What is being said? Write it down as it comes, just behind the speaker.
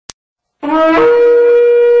Guys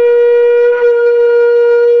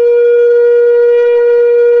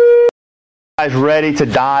ready to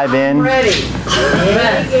dive in? Ready.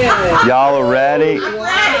 Y'all are ready?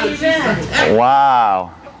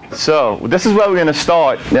 Wow. So this is where we're going to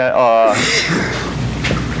start.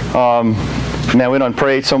 Man, we done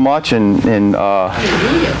prayed so much and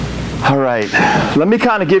all right. Let me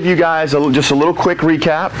kind of give you guys just a little quick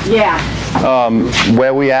recap. Yeah.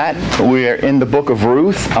 Where we at? We're in the Book of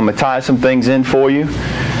Ruth. I'm going to tie some things in for you.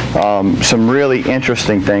 Some really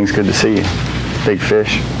interesting things. Good to see you. Big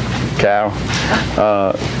fish. Carol.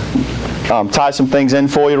 Tie some things in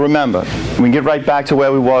for you. Remember, we can get right back to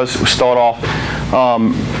where we was. We start off.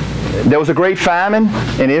 There was a great famine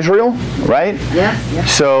in Israel, right?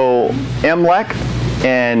 Yes. So Amalek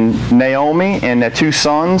and Naomi and their two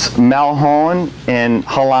sons, Mahlon and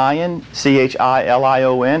Chilion,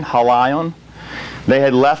 Chilion, Chilion, they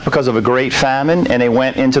had left because of a great famine, and they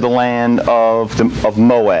went into the land of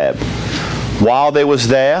Moab. While they was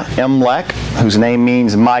there, Amalek, whose name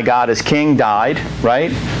means my God is king, died,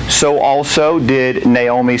 right? So also did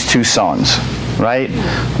Naomi's two sons, right?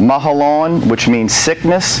 Mahlon, which means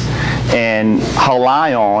sickness, and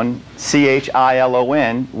Chilion,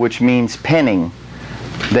 Chilon, which means pinning.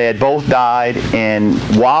 They had both died, and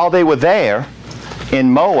while they were there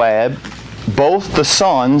in Moab, both the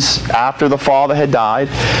sons, after the father had died,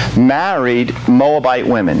 married Moabite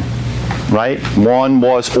women. Right? One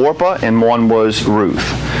was Orpah and one was Ruth.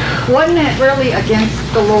 Wasn't it really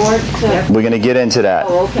against the Lord to... We're going to get into that.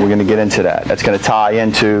 Oh, okay. We're going to get into that. That's going to tie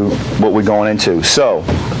into what we're going into. So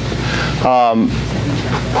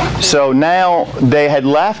now they had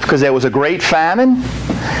left because there was a great famine,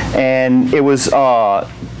 and it was about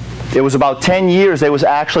 10 years they was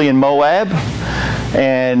actually in Moab,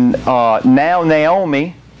 and now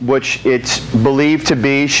Naomi, which it's believed to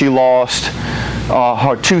be she lost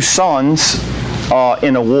her two sons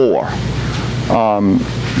in a war.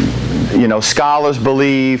 Scholars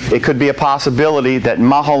believe it could be a possibility that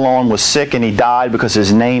Mahlon was sick and he died because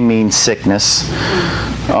his name means sickness.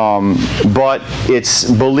 But it's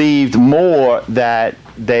believed more that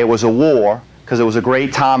there was a war because it was a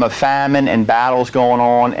great time of famine and battles going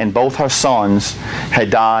on, and both her sons had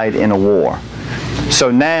died in a war. So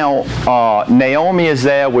now Naomi is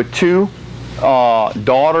there with two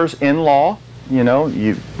daughters-in-law. You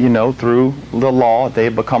know, through the law, they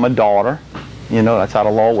become a daughter. That's how the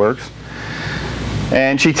law works.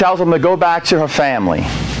 And she tells them to go back to her family.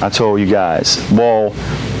 I told you guys. Well,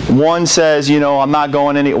 one says, I'm not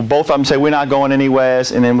going both of them say, we're not going anywhere.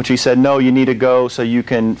 And then when she said, no, you need to go so you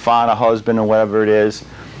can find a husband or whatever it is.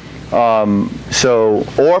 So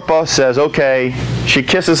Orpah says, okay. She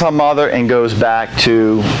kisses her mother and goes back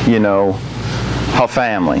to, her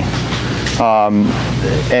family.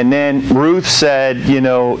 And then Ruth said,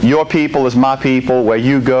 your people is my people. Where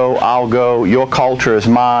you go, I'll go. Your culture is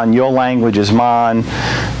mine. Your language is mine.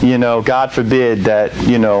 God forbid that,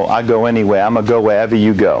 I go anywhere. I'm going to go wherever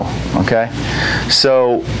you go. Okay?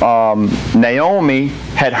 So Naomi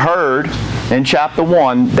had heard in chapter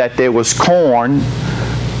 1 that there was corn.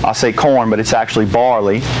 I say corn, but it's actually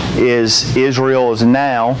barley. Israel is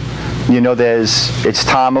now, it's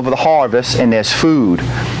time of the harvest and there's food.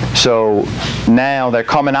 So now they're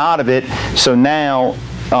coming out of it. So now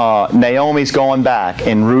Naomi's going back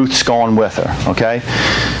and Ruth's going with her. Okay.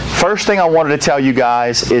 First thing I wanted to tell you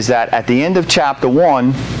guys is that at the end of chapter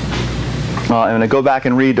 1, I'm going to go back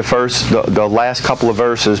and read the last couple of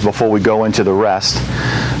verses before we go into the rest.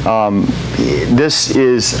 This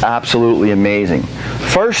is absolutely amazing.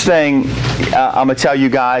 First thing I'm going to tell you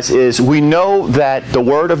guys is we know that the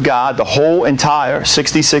Word of God, the whole entire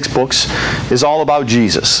 66 books, is all about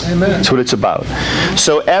Jesus. Amen. That's what it's about.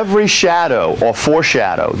 So every shadow or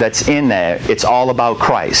foreshadow that's in there, it's all about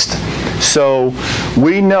Christ. So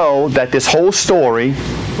we know that this whole story,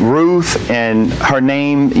 Ruth and her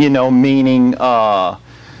name, meaning, her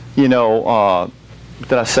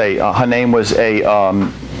name was a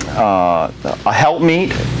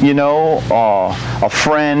helpmeet, a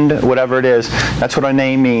friend, whatever it is. That's what her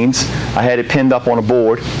name means. I had it pinned up on a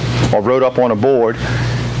board, or wrote up on a board.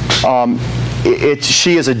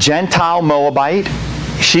 She is a Gentile Moabite.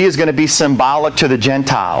 She is going to be symbolic to the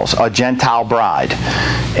Gentiles, a Gentile bride.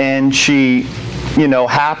 And she,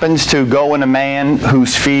 happens to go in a man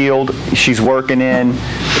whose field she's working in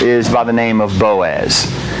is by the name of Boaz.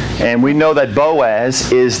 And we know that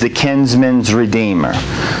Boaz is the kinsman's redeemer.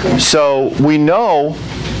 So we know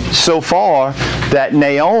so far that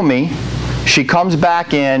Naomi, she comes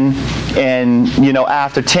back in and,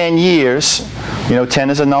 after 10 years, 10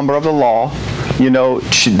 is a number of the law,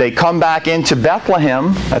 they come back into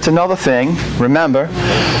Bethlehem. That's another thing. Remember,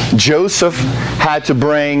 Joseph had to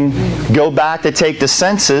go back to take the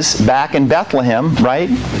census back in Bethlehem, right?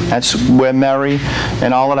 That's where Mary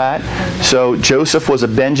and all of that. So Joseph was a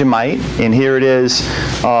Benjamite, and here it is,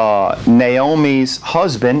 Naomi's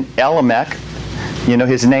husband, Elimelech.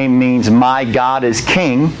 His name means "my God is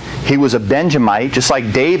king." He was a Benjamite, just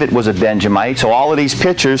like David was a Benjamite. So all of these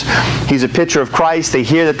pictures, he's a picture of Christ. They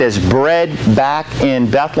hear that there's bread back in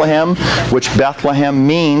Bethlehem, which Bethlehem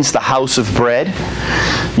means the house of bread.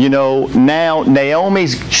 Now Naomi,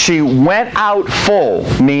 she went out full,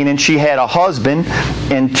 meaning she had a husband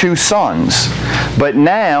and 2 sons. But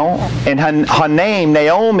now, and her name,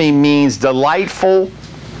 Naomi, means delightful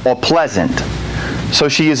or pleasant. So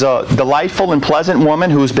she is a delightful and pleasant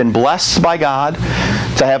woman who's been blessed by God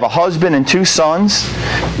to have a husband and 2 sons.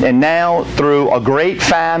 And now, through a great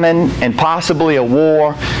famine and possibly a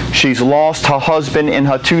war, she's lost her husband and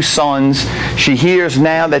her 2 sons. She hears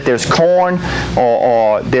now that there's corn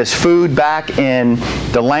or there's food back in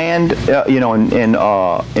the land,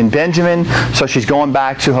 in Benjamin. So she's going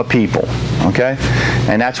back to her people. Okay?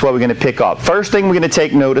 And that's what we're going to pick up. First thing we're going to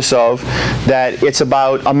take notice of, that it's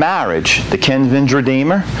about a marriage. The kinsman's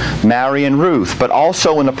redeemer, Mary and Ruth. But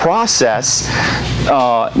also in the process,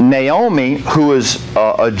 Naomi, who is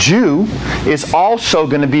a Jew, is also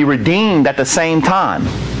going to be redeemed at the same time.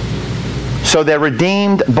 So they're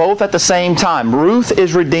redeemed both at the same time. Ruth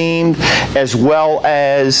is redeemed as well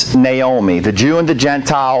as Naomi, the Jew and the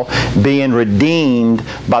Gentile being redeemed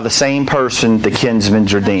by the same person, the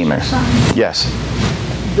kinsman's redeemer. Yes?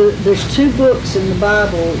 There's 2 books in the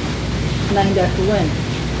Bible named after women.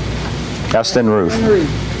 Esther and Ruth.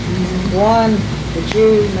 One, the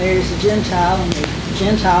Jew marries a Gentile, and the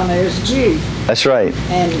Gentile marries a Jew. That's right.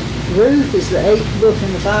 And Ruth is the 8th book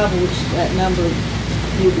in the Bible, which is that number of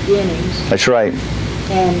new beginnings. That's right.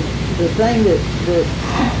 And the thing that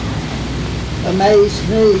amazed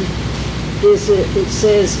me is that it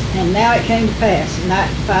says, and now it came to pass, not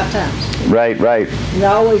 5 times. Right. And it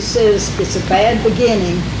always says it's a bad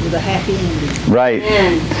beginning with a happy ending. Right.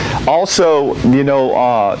 Also,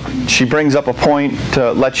 she brings up a point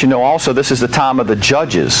to let you know also this is the time of the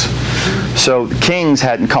judges. So the kings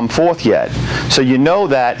hadn't come forth yet. So you know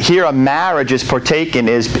that here a marriage is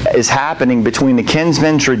happening between the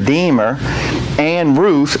kinsman's redeemer and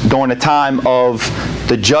Ruth during the time of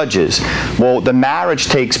the judges. Well, the marriage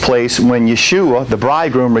takes place when Yeshua, the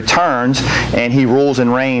bridegroom, returns and he rules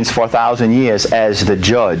and reigns for 1,000 years as the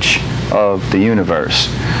judge of the universe.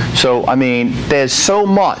 So, there's so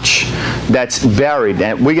much that's buried,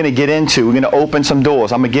 and we're going to open some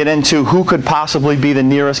doors. I'm going to get into who could possibly be the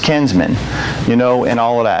nearest kinsman, and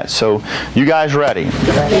all of that. So, you guys ready?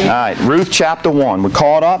 All right, Ruth chapter 1. We're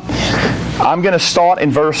caught up. I'm going to start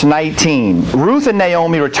in verse 19. Ruth and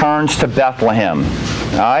Naomi returns to Bethlehem.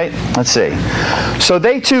 All right, let's see. So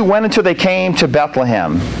they too went until they came to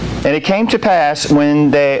Bethlehem. And it came to pass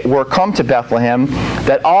when they were come to Bethlehem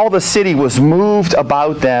that all the city was moved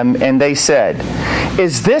about them, and they said,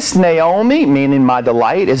 "Is this Naomi," meaning my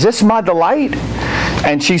delight, "is this my delight?"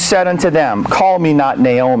 And she said unto them, "Call me not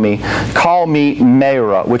Naomi, call me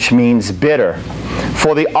Mara," which means bitter.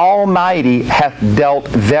 "For the Almighty hath dealt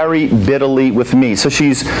very bitterly with me." So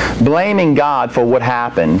she's blaming God for what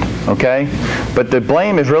happened, okay? But the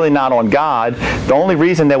blame is really not on God. The only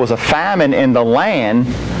reason there was a famine in the land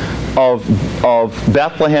of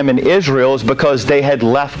Bethlehem and Israel is because they had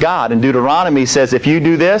left God. And Deuteronomy says, if you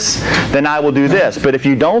do this, then I will do this. But if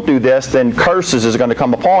you don't do this, then curses is going to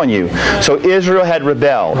come upon you. So Israel had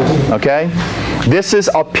rebelled, okay? This is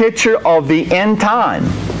a picture of the end time.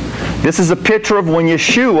 This is a picture of when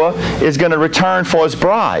Yeshua is going to return for his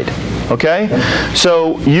bride, okay?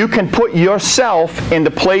 So you can put yourself in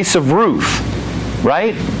the place of Ruth,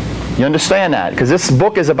 right? You understand that? Because this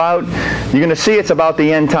book is about, you're going to see it's about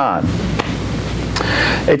the end time.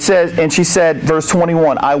 It says, and she said, verse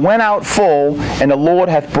 21, "I went out full, and the Lord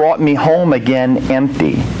hath brought me home again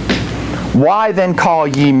empty. Why then call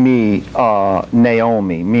ye me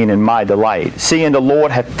Naomi," meaning my delight, "seeing the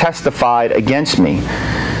Lord hath testified against me,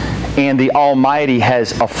 and the Almighty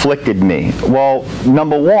has afflicted me?" Well,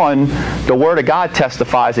 number one, the Word of God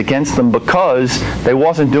testifies against them because they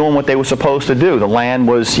wasn't doing what they were supposed to do. The land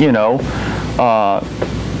was,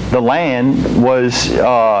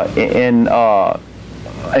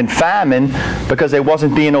 in famine because they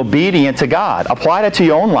wasn't being obedient to God. Apply that to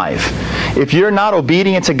your own life. If you're not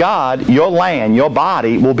obedient to God, your land, your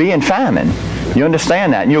body will be in famine. You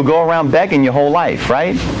understand that? And you'll go around begging your whole life,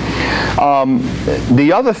 right?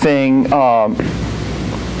 The other thing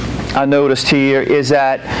I noticed here is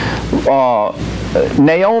that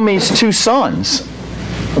Naomi's two sons,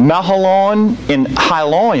 Mahlon and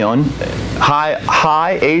Chilion,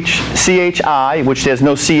 H-C-H-I, which there's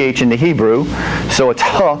no C-H in the Hebrew, so it's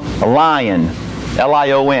Lion,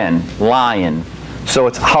 L-I-O-N, lion. So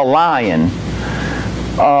it's Chilion.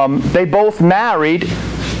 They both married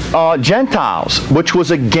Gentiles, which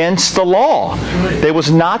was against the law. They was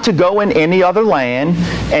not to go in any other land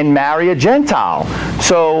and marry a Gentile.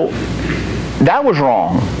 So that was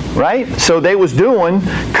wrong, right? So they was doing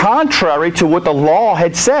contrary to what the law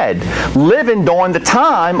had said, living during the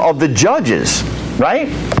time of the judges, right?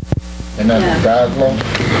 And that's God's law?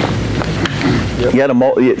 Yeah,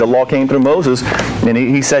 the law came through Moses, and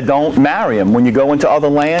he said, don't marry them. When you go into other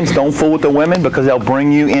lands, don't fool with the women, because they'll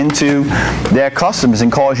bring you into their customs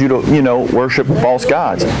and cause you to, worship false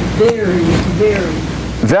gods.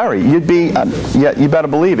 Very. You'd be, you better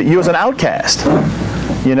believe it. You was an outcast.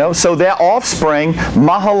 So their offspring,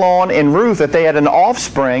 Mahlon and Ruth, if they had an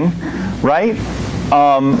offspring, right?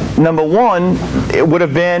 Number one, it would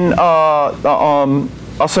have been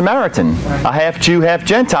a Samaritan, a half Jew, half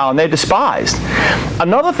Gentile, and they're despised.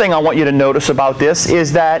 Another thing I want you to notice about this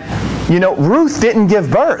is that, Ruth didn't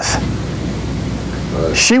give birth.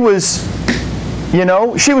 She was,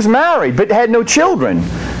 she was married, but had no children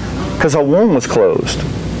because her womb was closed.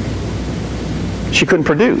 She couldn't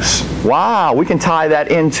produce. Wow, we can tie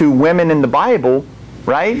that into women in the Bible,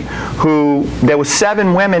 right? There were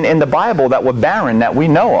 7 women in the Bible that were barren that we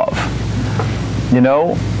know of.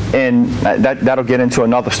 And that'll get into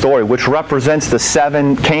another story, which represents the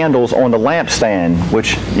 7 candles on the lampstand,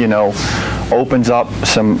 which, opens up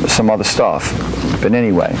some other stuff. But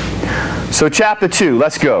anyway, so chapter 2,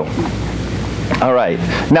 let's go. All right.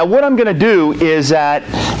 Now what I'm going to do is that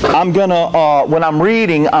I'm going to, when I'm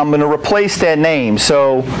reading, I'm going to replace their name.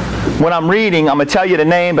 So when I'm reading, I'm going to tell you the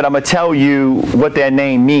name, but I'm going to tell you what their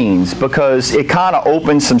name means, because it kind of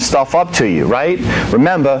opens some stuff up to you, right?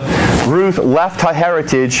 Remember, Ruth left her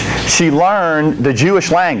heritage. She learned the Jewish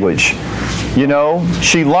language.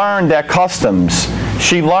 She learned their customs.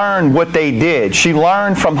 She learned what they did. She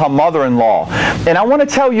learned from her mother-in-law. And I want to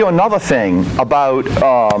tell you another thing about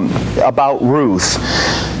Ruth.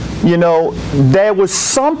 There was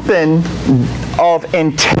something of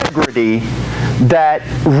integrity that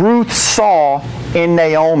Ruth saw in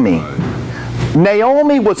Naomi.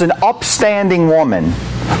 Naomi was an upstanding woman,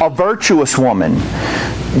 a virtuous woman,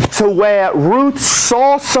 to where Ruth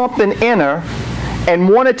saw something in her and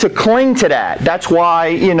wanted to cling to that. That's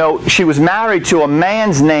why, she was married to a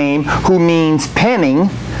man's name who means pinning,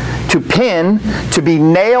 to pin, to be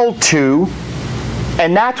nailed to,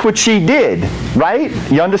 and that's what she did, right?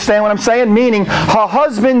 You understand what I'm saying? Meaning, her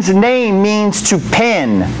husband's name means to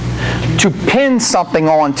pin something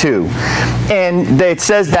onto. And it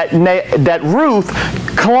says that Ruth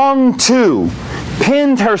clung to,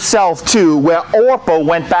 pinned herself to, where Orpah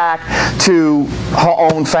went back to her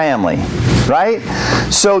own family, right?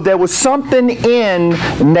 So there was something in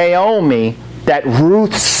Naomi that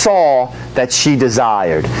Ruth saw that she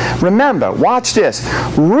desired. Remember, watch this.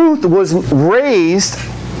 Ruth was raised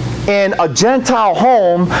in a Gentile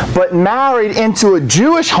home, but married into a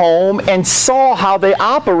Jewish home, and saw how they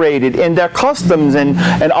operated in their customs and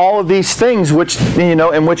all of these things which,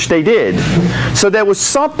 in which they did. So there was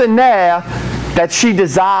something there that she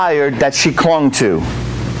desired, that she clung to.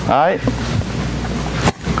 All right?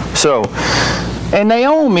 So, and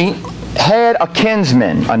Naomi had a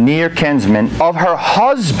kinsman, a near kinsman, of her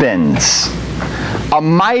husband's, a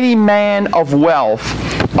mighty man of wealth,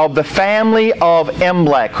 of the family of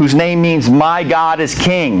Emlech, whose name means my God is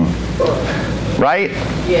king. Right?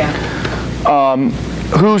 Yeah.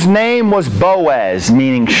 Whose name was Boaz,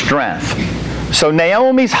 meaning strength. So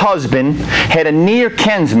Naomi's husband had a near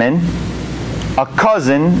kinsman, a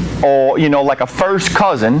cousin, or, like a first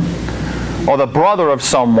cousin, or the brother of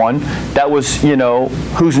someone that was,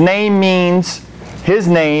 whose name means, his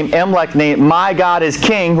name, Emlech name, my God is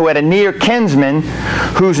king, who had a near kinsman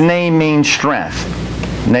whose name means strength.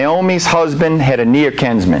 Naomi's husband had a near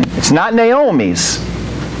kinsman. It's not Naomi's.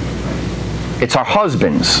 It's her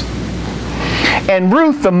husband's. And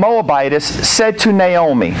Ruth the Moabitess said to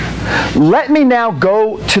Naomi, let me now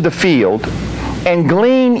go to the field and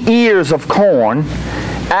glean ears of corn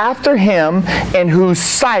after him in whose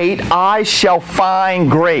sight I shall find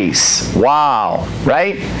grace. Wow,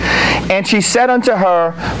 right? And she said unto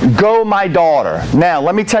her, go, my daughter. Now,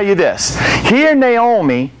 let me tell you this. Here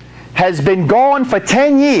Naomi has been gone for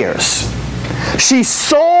 10 years. She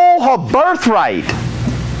sold her birthright.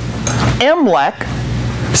 Emlech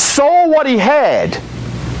sold what he had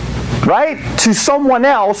right, to someone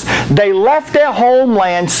else. They left their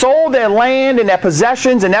homeland, sold their land and their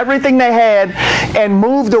possessions and everything they had, and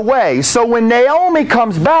moved away. So when Naomi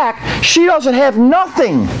comes back, she doesn't have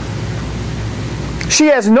nothing. She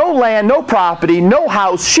has no land, no property, no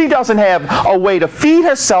house. She doesn't have a way to feed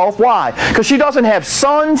herself. Why? Because she doesn't have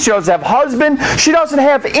sons, she doesn't have husband, she doesn't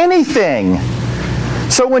have anything.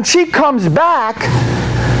 So when she comes back,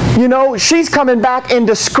 she's coming back in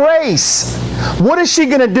disgrace. What is she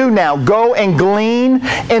going to do now? Go and glean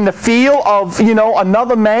in the field of,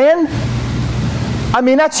 another man? I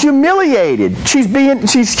mean, that's humiliated. She's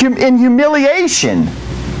in humiliation,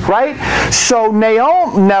 right? So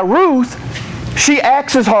now Ruth, she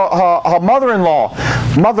asks her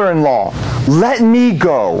mother-in-law, let me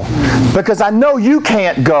go, because I know you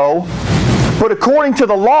can't go, but according to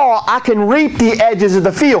the law, I can reap the edges of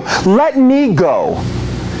the field. Let me go.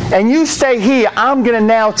 And you stay here. I'm going to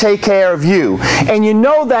now take care of you. And you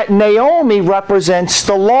know that Naomi represents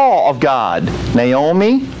the law of God.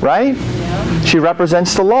 Naomi, right? Yeah. She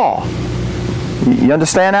represents the law. You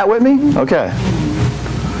understand that with me? Okay.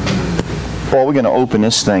 Well, we're going to open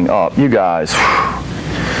this thing up. You guys.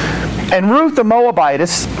 And Ruth the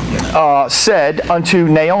Moabitess said unto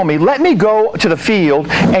Naomi, let me go to the field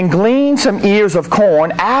and glean some ears of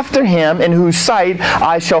corn after him in whose sight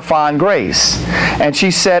I shall find grace. And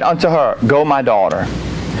she said unto her, go, my daughter.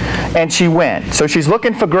 And she went. So she's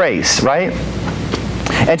looking for grace, right?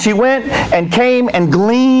 And she went and came and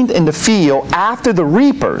gleaned in the field after the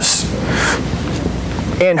reapers.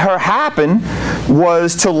 And her happen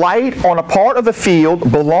was to light on a part of the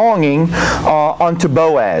field belonging unto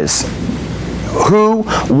Boaz, who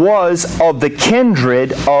was of the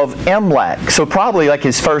kindred of Emlech. So probably like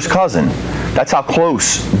his first cousin. That's how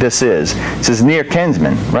close this is. It's his near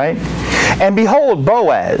kinsman, right? And behold,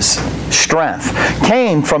 Boaz, strength,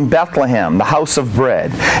 came from Bethlehem, the house of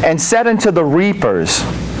bread, and said unto the reapers,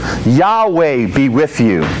 Yahweh be with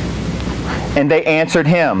you. And they answered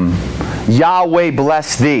him, Yahweh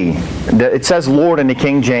bless thee. It says Lord in the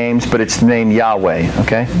King James, but it's the name Yahweh,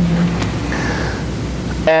 okay?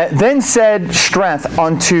 Then said strength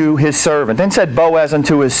unto his servant. Then said Boaz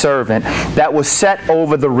unto his servant that was set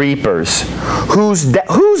over the reapers. Whose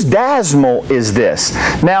dasmal is this?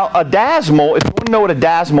 Now, a dasmal, if you want to know what a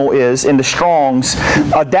dasmal is in the Strong's,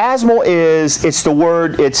 a dasmal it's the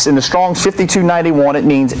word, it's in the Strong's 5291, it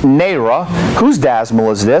means Nera. Whose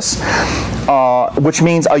dasmal is this? Which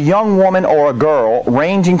means a young woman or a girl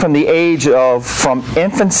ranging from the age of from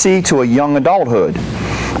infancy to a young adulthood.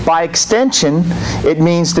 By extension, it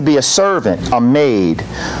means to be a servant, a maid,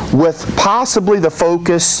 with possibly the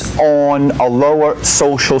focus on a lower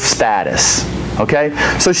social status. Okay?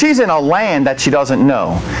 So she's in a land that she doesn't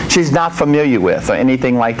know. She's not familiar with or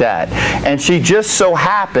anything like that. And she just so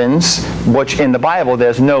happens, which in the Bible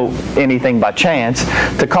there's no anything by chance,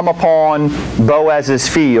 to come upon Boaz's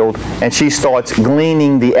field, and she starts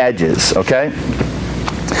gleaning the edges. Okay?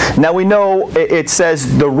 Now we know it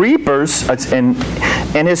says the reapers,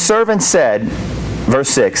 and his servant said, verse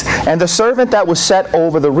 6, and the servant that was set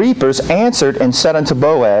over the reapers answered and said unto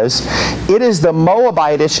Boaz, it is the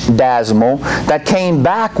Moabitish dasmal that came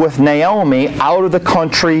back with Naomi out of the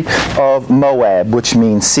country of Moab, which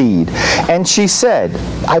means seed. And she said,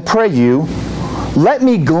 I pray you, let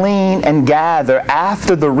me glean and gather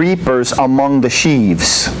after the reapers among the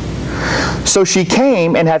sheaves. So she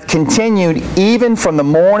came and hath continued even from the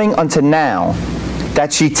morning unto now,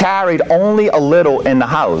 that she tarried only a little in the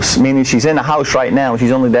house, meaning she's in the house right now,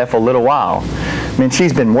 she's only there for a little while. I mean,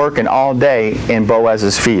 she's been working all day in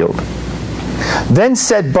Boaz's field. Then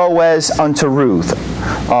said Boaz unto Ruth,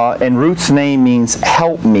 and Ruth's name means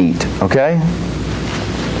helpmeet, okay?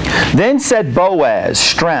 Then said Boaz,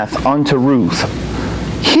 strength, unto Ruth,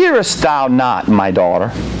 hearest thou not, my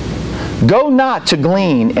daughter? Go not to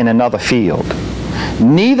glean in another field,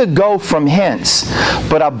 neither go from hence,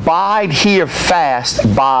 but abide here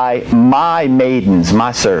fast by my maidens,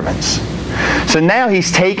 my servants. So now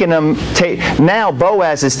he's taken them. Now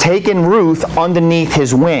Boaz is taking Ruth underneath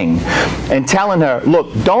his wing and telling her,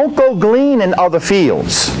 look, don't go glean in other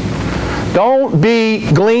fields. Don't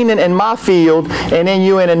be gleaning in my field and then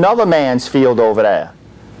you in another man's field over there.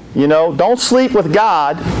 You know, don't sleep with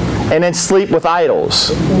God and then sleep with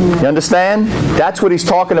idols. You understand? That's what he's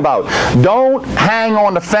talking about. Don't hang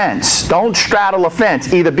on the fence. Don't straddle a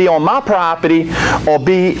fence. Either be on my property or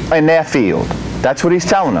be in their field. That's what he's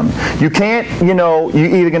telling them. You can't,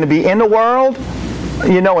 you're either going to be in the world,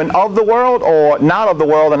 and of the world, or not of the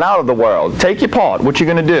world and out of the world. Take your part. What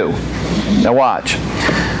you're going to do. Now watch.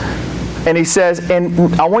 And he says,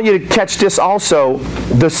 and I want you to catch this also,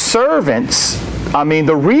 the servants I mean,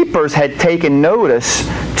 the reapers had taken notice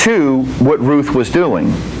to what Ruth was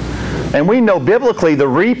doing. And we know biblically the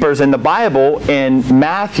reapers in the Bible in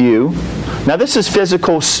Matthew, now this is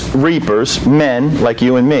physical reapers, men like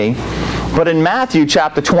you and me, but in Matthew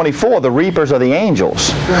chapter 24, the reapers are the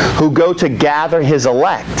angels who go to gather his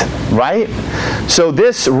elect, right? So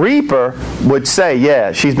this reaper would say,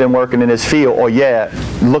 yeah, she's been working in his field, or yeah,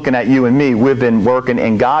 looking at you and me, we've been working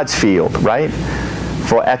in God's field, right?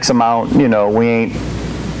 For X amount, we ain't,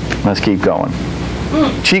 let's keep going.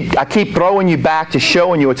 I keep throwing you back to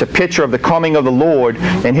showing you it's a picture of the coming of the Lord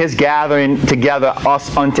and His gathering together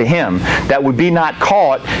us unto Him. That would be not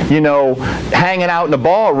caught, hanging out in the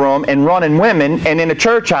ballroom and running women and in a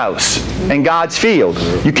church house in God's field.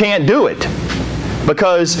 You can't do it.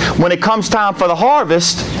 Because when it comes time for the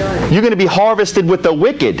harvest, you're going to be harvested with the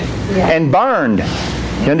wicked and burned.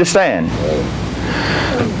 You understand?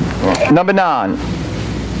 Number 9.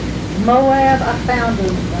 Moab, I found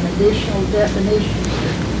an additional definition.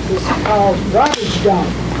 It's called garbage dump.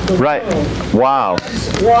 Right. Wow.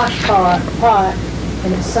 It's wash pot,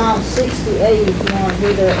 and it's Psalm 68 if you want to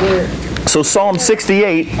do that word. So Psalm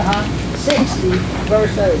 68. 60,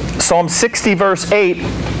 verse 8. Psalm 60, verse 8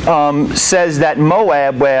 says that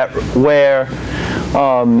Moab, where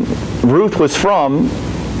Ruth was from,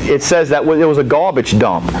 it says that there was a garbage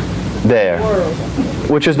dump there,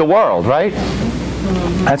 which is the world, right?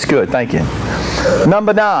 That's good, thank you.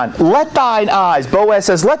 Number 9, let thine eyes, Boaz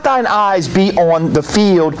says, let thine eyes be on the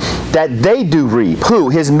field that they do reap. Who?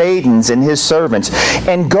 His maidens and his servants.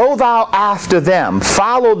 And go thou after them,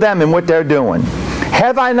 follow them in what they're doing.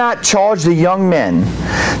 Have I not charged the young men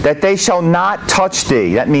that they shall not touch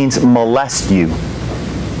thee? That means molest you.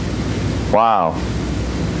 Wow.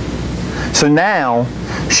 So now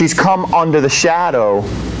she's come under the shadow,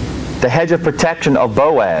 the hedge of protection of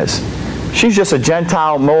Boaz. She's just a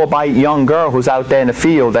Gentile Moabite young girl who's out there in the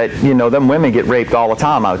field that, them women get raped all the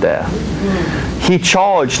time out there. He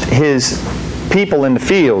charged his people in the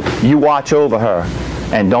field, you watch over her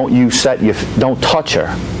and don't touch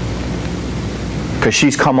her. Because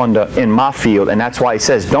she's come in my field, and that's why he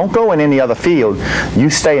says, don't go in any other field, you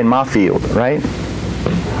stay in my field, right?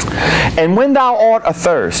 And when thou art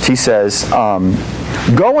athirst, he says,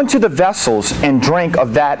 go into the vessels and drink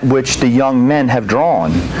of that which the young men have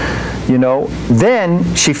drawn.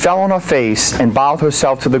 Then she fell on her face and bowed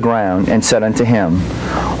herself to the ground and said unto him,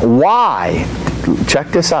 why, check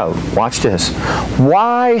this out, watch this,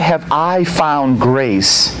 why have I found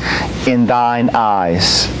grace in thine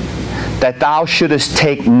eyes, that thou shouldest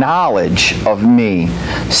take knowledge of me,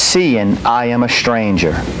 seeing I am a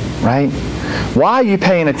stranger? Right? Why are you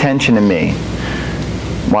paying attention to me?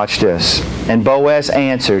 Watch this. And Boaz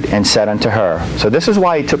answered and said unto her, so this is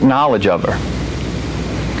why he took knowledge of her.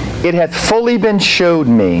 It hath fully been showed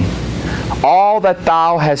me all that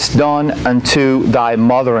thou hast done unto thy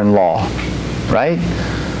mother-in-law. Right?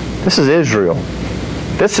 This is Israel.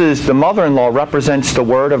 The mother-in-law represents the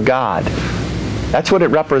Word of God. That's what it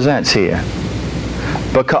represents here.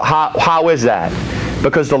 Because, how is that?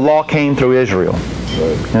 Because the law came through Israel.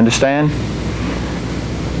 You understand?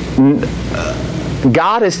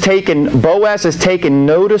 Boaz has taken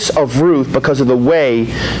notice of Ruth because of the way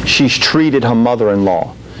she's treated her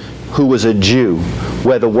mother-in-law, who was a Jew,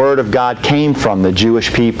 where the Word of God came from, the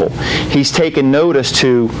Jewish people. He's taken notice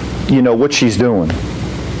to, what she's doing.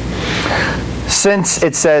 Since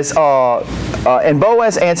it says, and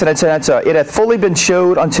Boaz answered and said unto her, it hath fully been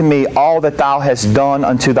showed unto me all that thou hast done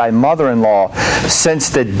unto thy mother-in-law since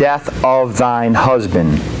the death of thine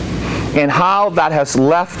husband, and how thou hast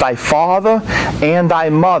left thy father and thy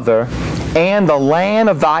mother and the land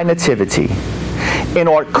of thy nativity, and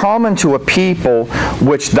art come unto a people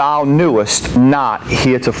which thou knewest not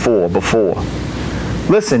heretofore before.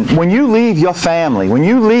 Listen, when you leave your family, when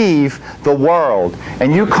you leave the world,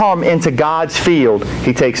 and you come into God's field,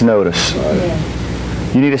 He takes notice.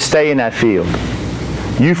 You need to stay in that field.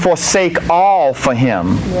 You forsake all for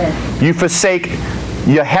Him. You forsake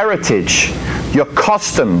your heritage, your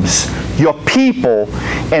customs, your people,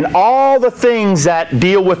 and all the things that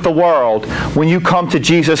deal with the world when you come to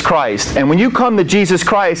Jesus Christ. And when you come to Jesus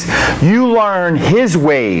Christ, you learn His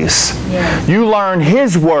ways. You learn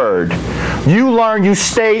His Word. You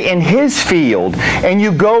stay in His field, and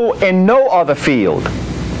you go in no other field.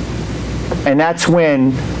 And that's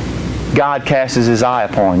when God casts His eye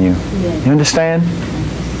upon you. You understand?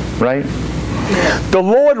 Right? The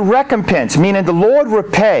Lord recompense, meaning the Lord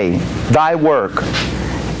repay thy work.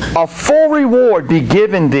 A full reward be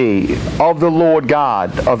given thee of the Lord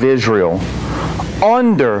God of Israel,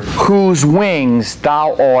 under whose wings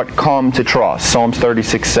thou art come to trust. Psalms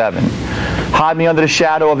 36:7. Hide me under the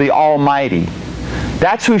shadow of the Almighty.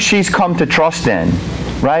 That's who she's come to trust in,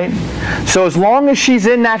 right? So as long as she's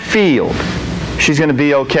in that field, she's going to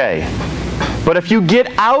be okay. But if you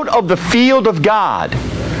get out of the field of God,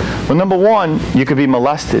 well, number one, you could be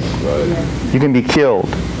molested. You can be killed.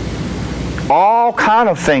 All kind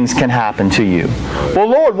of things can happen to you. Well,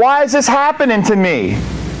 Lord, why is this happening to me?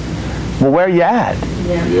 Well, where are you at?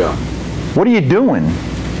 Yeah. What are you doing?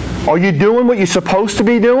 Are you doing what you're supposed to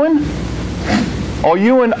be doing? Are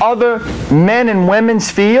you in other men and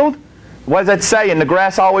women's field? What does that say? And the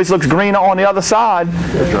grass always looks greener on the other side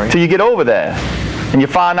till you get over there. And you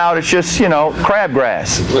find out it's just,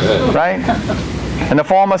 crabgrass, right? And the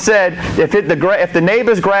farmer said, if the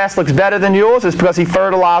neighbor's grass looks better than yours, it's because he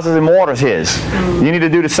fertilizes and waters his. You need to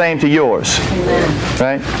do the same to yours,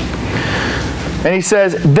 right? And he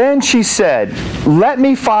says, then she said, let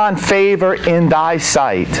me find favor in thy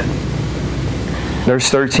sight. Verse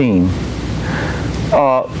 13.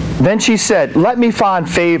 Then she said, let me find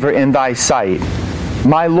favor in thy sight,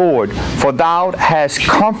 my Lord, for thou hast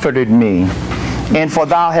comforted me, and for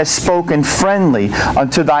thou hast spoken friendly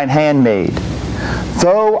unto thine handmaid.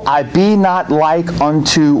 Though I be not like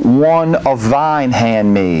unto one of thine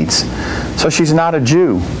handmaids. So she's not a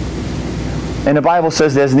Jew. And the Bible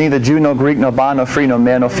says there's neither Jew nor Greek nor bond nor free nor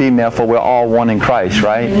male nor female, for we're all one in Christ,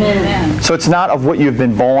 right? Amen. So it's not of what you've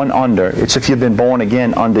been born under. It's if you've been born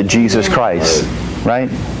again under Jesus Christ, right?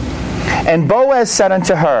 And Boaz said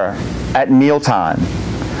unto her at mealtime,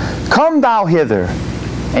 come thou hither,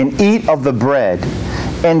 and eat of the bread,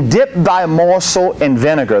 and dip thy morsel in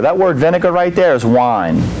vinegar. That word vinegar right there is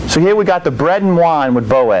wine. So here we got the bread and wine with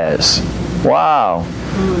Boaz. Wow.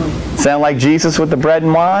 Sound like Jesus with the bread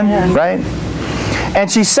and wine, right? And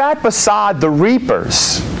she sat beside the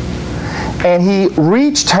reapers, and he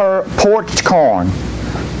reached her parched corn,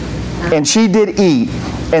 and she did eat,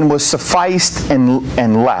 and was sufficed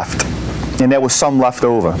and left. And there was some left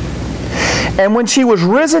over. And when she was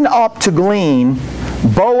risen up to glean,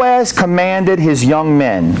 Boaz commanded his young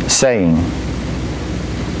men, saying,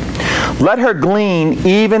 let her glean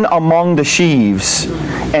even among the sheaves,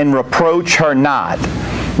 and reproach her not.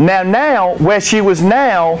 Now, where she was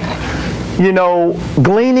now,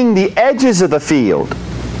 gleaning the edges of the field,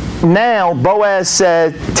 now Boaz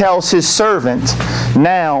tells his servant,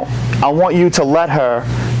 now I want you to let her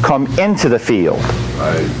come into the field.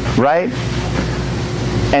 Right?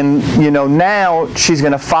 And, now she's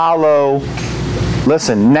going to follow,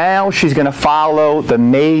 now she's going to follow the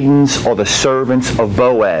maidens or the servants of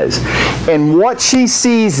Boaz. And what she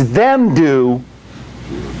sees them do,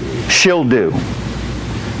 she'll do.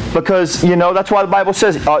 Because, that's why the Bible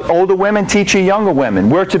says, older women teach you younger women.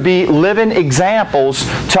 We're to be living examples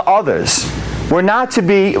to others. We're not to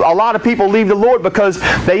be, a lot of people leave the Lord because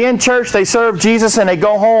they in church, they serve Jesus, and they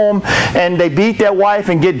go home and they beat their wife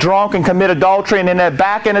and get drunk and commit adultery, and then they're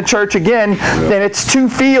back in the church again, and it's two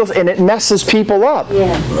fields, and it messes people up.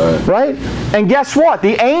 Yeah. Right? And guess what?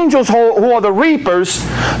 The angels who are the reapers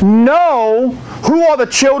know who are the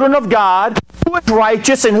children of God, who is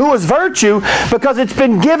righteous and who is virtue, because it's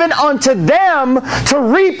been given unto them to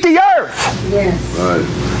reap the earth. Yes.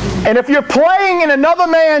 Right. And if you're playing in another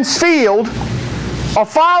man's field or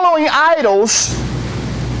following idols,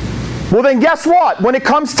 well then guess what? When it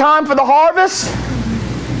comes time for the harvest,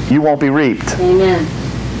 you won't be reaped. Amen.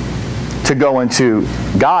 To go into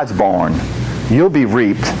God's barn, you'll be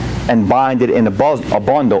reaped and binded in a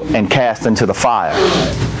bundle and cast into the fire.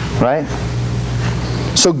 Right?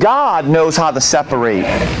 So God knows how to separate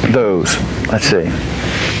those. Let's see.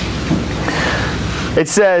 It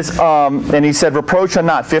says, and he said, reproach her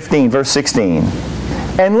not, 15, verse 16.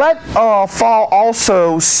 And let fall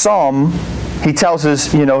also some, he tells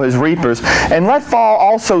his reapers, and let fall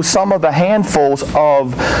also some of the handfuls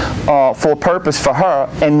of for purpose for her,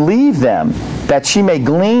 and leave them, that she may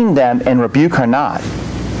glean them, and rebuke her not.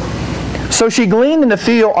 So she gleaned in the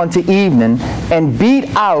field unto evening, and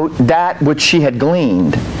beat out that which she had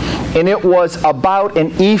gleaned. And it was about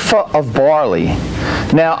an ephah of barley.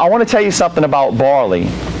 Now, I want to tell you something about barley.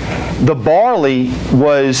 The barley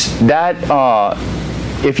was that,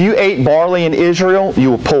 if you ate barley in Israel,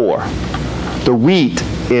 you were poor. The wheat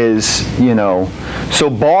is, so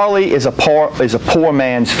barley is a poor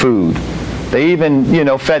man's food. They even,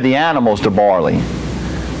 fed the animals to barley.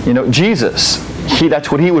 Jesus,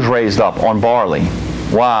 that's what he was raised up on, barley.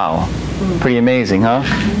 Wow. Pretty amazing, huh?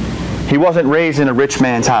 He wasn't raised in a rich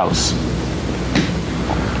man's house.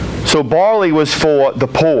 So barley was for the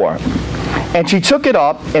poor. And she took it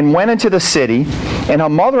up and went into the city, and her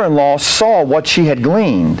mother-in-law saw what she had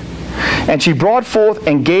gleaned. And she brought forth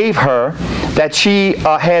and gave her that she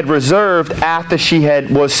had reserved after she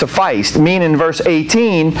was sufficed. Meaning in verse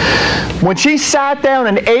 18, when she sat down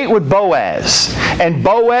and ate with Boaz, and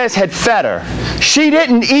Boaz had fed her, she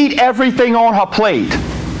didn't eat everything on her plate.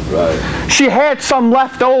 Right. She had some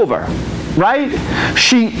left over. Right?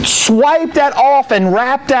 She swiped that off and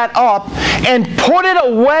wrapped that up and put it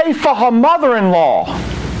away for her mother-in-law.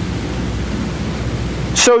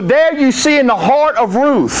 So there you see in the heart of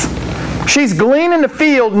Ruth, she's gleaning the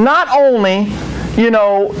field not only,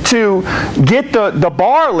 to get the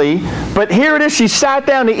barley, but here it is, she sat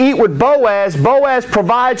down to eat with Boaz. Boaz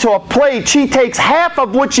provides her a plate. She takes half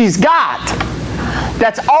of what she's got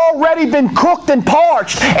that's already been cooked and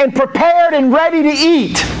parched and prepared and ready to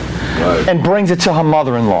eat. Right. And brings it to her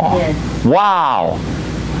mother-in-law. Yes. Wow.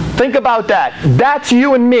 Think about that. That's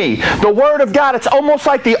you and me. The Word of God, it's almost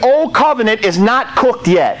like the Old Covenant is not cooked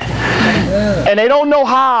yet. Yeah. And they don't know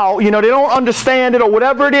how, they don't understand it or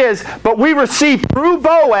whatever it is, but we receive through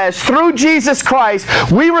Boaz, through Jesus Christ,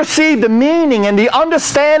 we receive the meaning and the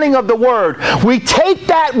understanding of the Word. We take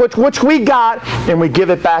that which we got and we give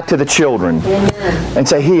it back to the children. Amen. And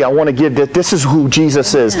say, here, I want to give this. This is who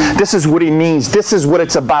Jesus is. This is what He means. This is what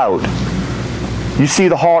it's about. You see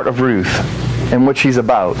the heart of Ruth and what she's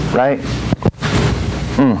about, right?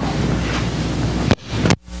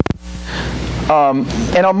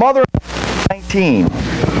 And her mother, 19,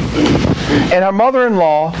 and her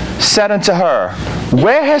mother-in-law said unto her,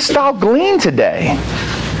 where hast thou gleaned today?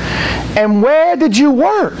 And where did you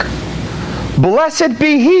work? Blessed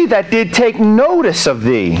be he that did take notice of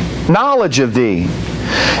thee, knowledge of thee.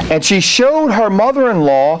 And she showed her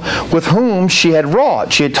mother-in-law with whom she had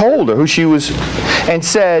wrought. She had told her who she was, and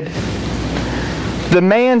said, the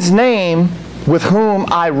man's name with whom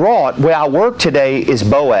I wrought, where I work today, is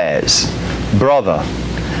Boaz. Brother,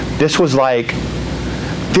 this was like,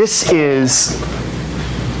 this is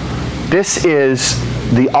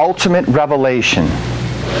the ultimate revelation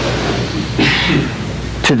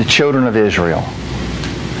to the children of Israel.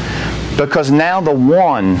 Because now the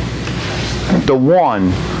one,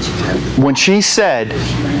 when she said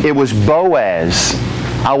it was Boaz,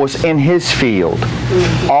 I was in his field,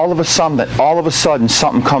 all of a sudden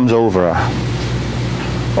something comes over her.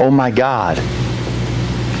 Oh my God,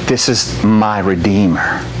 this is my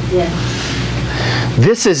Redeemer. Yes.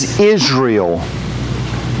 This is Israel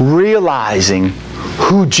realizing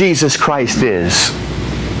who Jesus Christ is.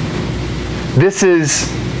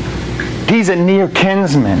 He's a near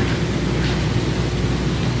kinsman.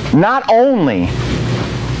 Not only,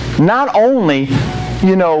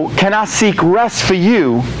 can I seek rest for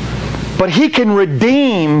you, but He can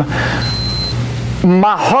redeem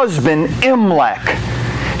my husband, Imlek.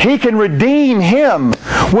 He can redeem him,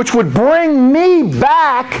 which would bring me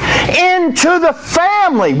back into the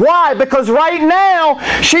family. Why? Because right now,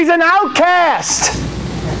 she's an outcast.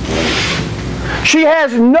 She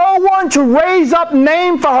has no one to raise up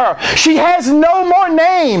name for her. She has no more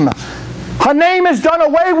name. Her name is done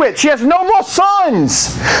away with. She has no more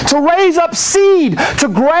sons to raise up seed, to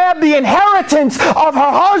grab the inheritance of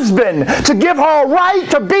her husband, to give her a right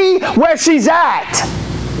to be where she's at.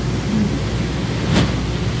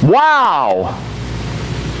 Wow.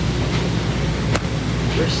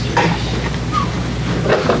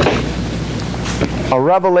 A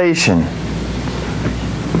revelation.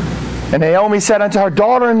 And Naomi said unto her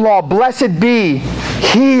daughter-in-law, blessed be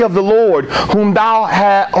he of the Lord, whom thou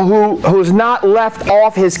who has not left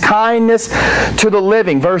off his kindness to the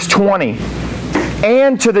living. Verse 20.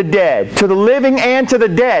 And to the dead, to the living and to the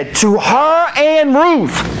dead, to her and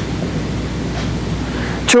Ruth,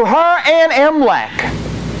 to her and Imlek.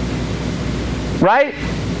 Right?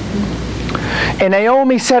 And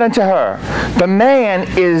Naomi said unto her, the man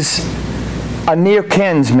is a near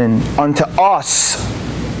kinsman unto us,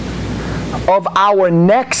 of our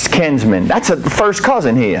next kinsman. That's a first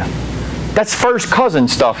cousin here. That's first cousin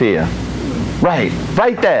stuff here. Right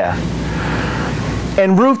there.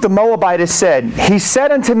 And Ruth the Moabitess said, he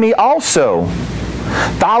said unto me also,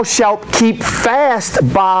 thou shalt keep fast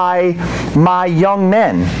by my young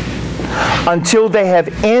men until they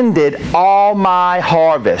have ended all my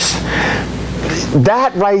harvest.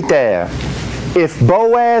 That right there, if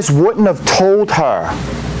Boaz wouldn't have told her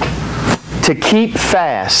to keep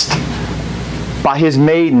fast by his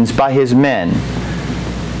maidens, by his men,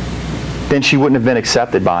 then she wouldn't have been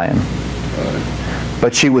accepted by him.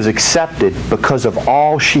 But she was accepted because of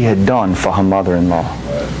all she had done for her mother-in-law.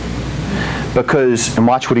 Because, and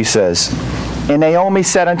watch what he says, and Naomi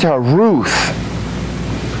said unto her, Ruth,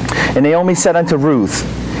 and Naomi said unto Ruth,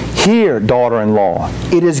 Hear, daughter-in-law,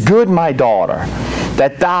 it is good, my daughter,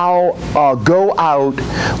 that thou go out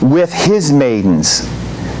with his maidens,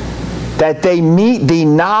 that they meet thee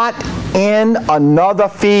not in another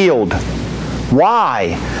field.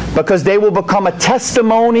 Why? Because they will become a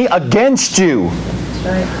testimony against you.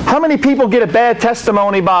 Right. How many people get a bad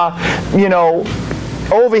testimony by,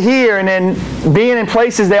 over here and then being in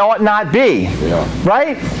places they ought not be? Yeah.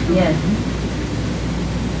 Right? Yes.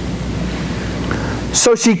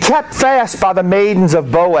 So she kept fast by the maidens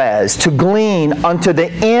of Boaz to glean unto the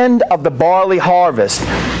end of the barley harvest.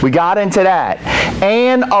 We got into that.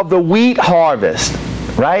 And of the wheat harvest.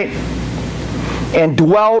 Right? And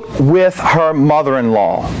dwelt with her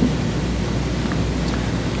mother-in-law.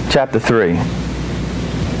 Chapter 3.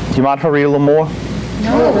 Do you mind if I read a little more?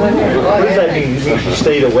 No. What does that mean? You mean she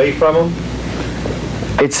stayed away from him?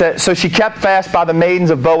 It says, so she kept fast by the maidens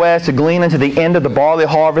of Boaz to glean unto the end of the barley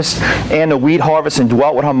harvest and the wheat harvest, and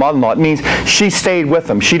dwelt with her mother-in-law. It means she stayed with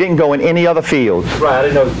them. She didn't go in any other field. Right, I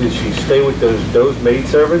didn't know. Did she stay with those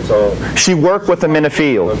maidservants? Or? She worked with them in the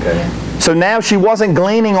field. Okay. So now she wasn't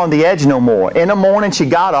gleaning on the edge no more. In the morning she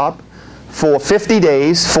got up for 50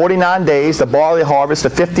 days, 49 days, the barley harvest. The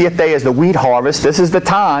 50th day is the wheat harvest. This is the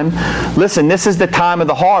time. Listen, this is the time of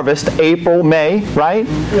the harvest, April, May, right?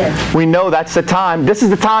 Yes. We know that's the time. This is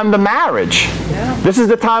the time of the marriage. Yeah. This is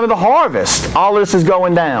the time of the harvest. All of this is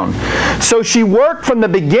going down. So she worked from the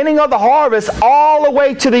beginning of the harvest all the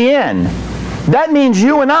way to the end. That means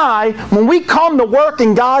you and I, when we come to work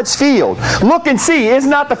in God's field, look and see, is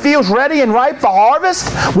not the fields ready and ripe for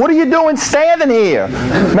harvest? What are you doing standing here?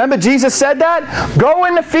 Remember Jesus said that? Go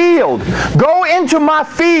in the field. Go into my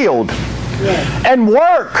field and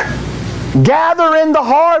work. Gather in the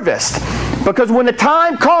harvest. Because when the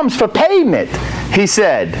time comes for payment, he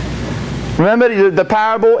said, remember the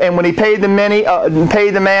parable, and when he paid the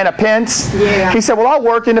man a pence, he said, well, I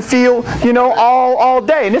worked in the field, all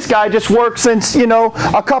day. And this guy just worked since,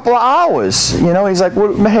 a couple of hours. He's like,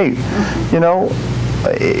 well, hey,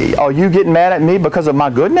 are you getting mad at me because of my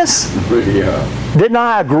goodness? Yeah. Didn't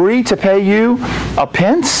I agree to pay you a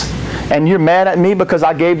pence? And you're mad at me because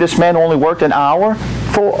I gave this man who only worked an hour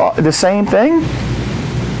for the same thing?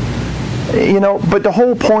 But the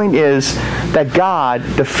whole point is that God,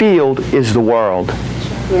 the field is the world.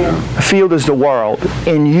 Yeah. The field is the world.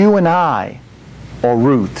 And you and I are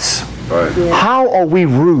Ruths. Right. Yeah. How are we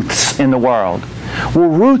Ruths in the world? Well,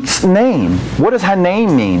 Ruth's name, what does her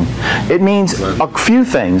name mean? It means a few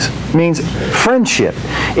things. It means friendship.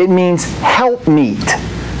 It means helpmeet.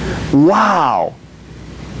 Wow.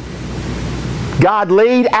 God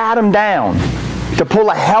laid Adam down to pull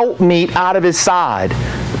a helpmeet out of his side.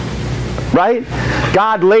 Right?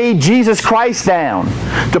 God laid Jesus Christ down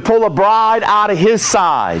to pull a bride out of his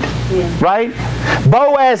side. Yeah. Right?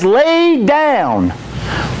 Boaz laid down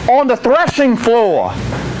on the threshing floor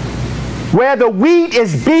where the wheat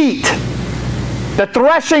is beat. The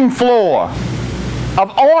threshing floor of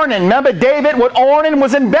Ornan. Remember David, what Ornan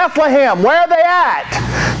was in Bethlehem. Where are they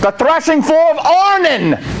at? The threshing floor of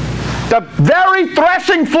Ornan. The very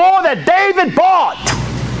threshing floor that David bought.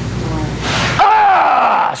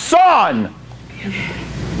 Ah, son!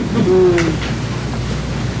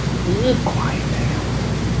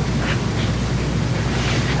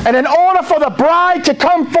 And in order for the bride to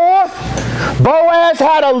come forth, Boaz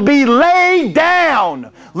had to be laid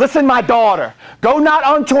down. Listen, my daughter, go not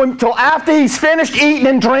unto him till after he's finished eating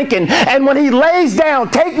and drinking. And when he lays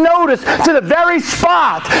down, take notice to the very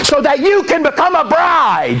spot so that you can become a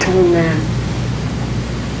bride. Amen.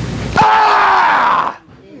 Ah!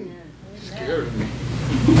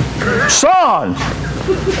 Son,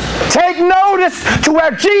 take notice to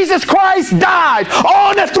where Jesus Christ died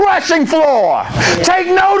on the threshing floor. Yes. Take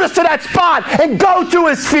notice to that spot and go to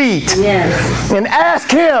his feet. Yes. And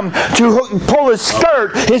ask him to pull his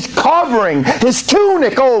skirt, his covering, his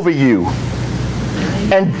tunic over you.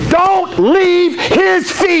 And don't leave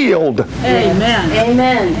his field. Amen.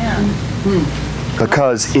 Amen.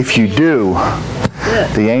 Because if you do,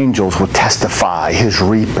 the angels will testify his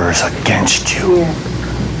reapers against you. Yes.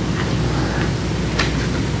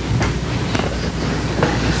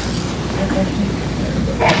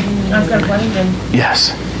 I've got a question.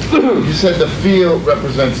 Yes, You said the field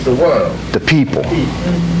represents the world. the people.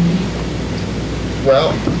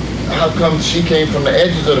 Well, how come she came from the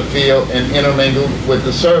edges of the field and intermingled with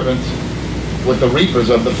the servants, with the reapers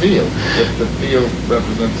of the field, if the field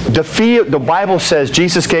represents the The field, the Bible says,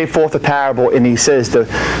 Jesus gave forth a parable, and he says the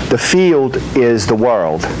field is the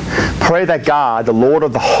world. Pray that God, the Lord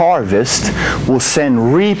of the harvest, will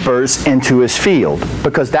send reapers into his field,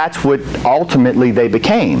 because that's what ultimately they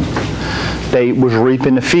became. they was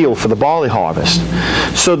reaping the field for the barley harvest.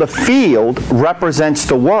 So the field represents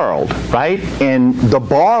the world, right? And the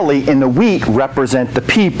barley and the wheat represent the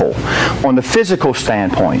people on the physical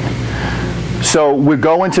standpoint. So we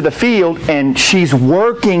go into the field, and she's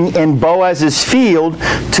working in Boaz's field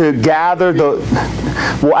to gather the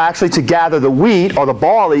wheat or the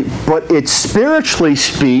barley, but it spiritually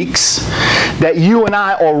speaks that you and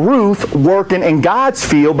I are Ruth working in God's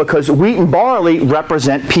field, because wheat and barley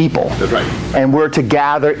represent people. That's right. And we're to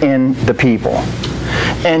gather in the people.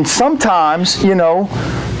 And sometimes,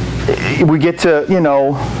 we get to,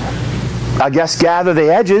 I guess, gather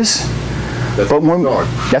the edges.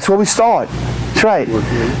 That's where we start. That's right.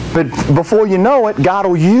 But before you know it, God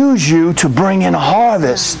will use you to bring in a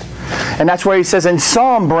harvest. And that's where he says, and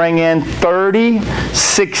some bring in 30,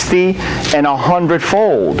 60, and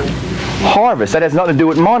 100-fold harvest. That has nothing to do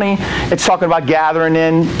with money. It's talking about gathering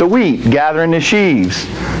in the wheat, gathering the sheaves.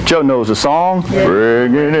 Joe knows the song. Yeah.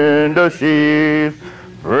 Bringing in the sheaves.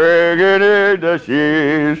 Bringing in the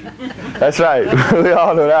sheaves. That's right. We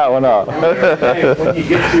all know that one up.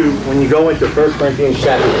 When you go into 1 Corinthians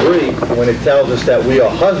chapter 3, when it tells us that we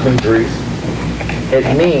are husbandries, it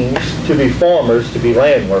means to be farmers, to be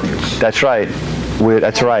land workers. That's right.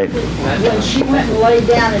 That's right. When she went and lay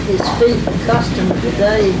down at his feet, the custom of the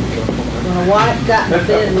day, when a wife got in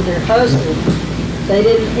bed with her husband, they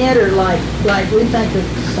didn't enter like we think of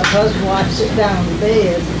a husband and wife sit down on the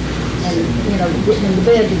bed and, getting in the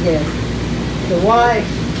bed together. The wife,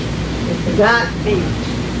 if the guy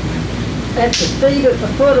at the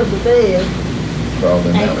foot of the bed,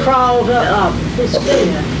 crawled up his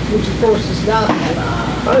feet, which of course is gospel.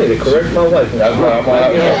 I need to correct my wife. That's why I'm like,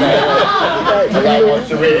 I want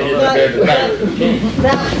to read it in bed tonight.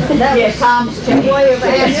 That was Tom's way of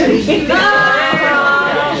asking.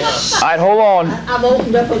 All right, hold on. I've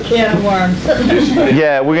opened up a can of worms.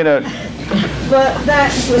 Yeah, we're going to... But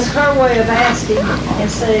that was her way of asking and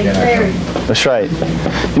saying, Mary. That's right.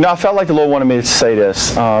 I felt like the Lord wanted me to say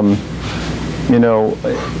this.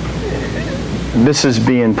 This is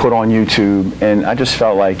being put on YouTube, and I just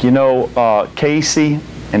felt like, Casey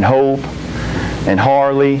and Hope and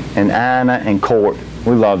Harley and Anna and Court,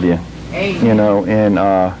 we love you. Amen. And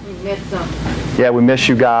We missed them. yeah, we miss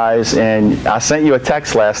you guys. And I sent you a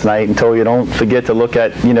text last night and told you don't forget to look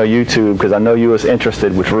at YouTube, because I know you was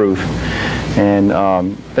interested with Ruth. And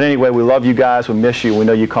but anyway, we love you guys. We miss you. We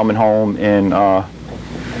know you're coming home, and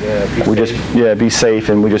be safe,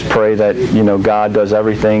 and we just pray that God does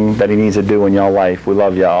everything that He needs to do in your life. We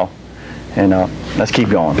love y'all, and let's keep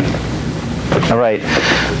going.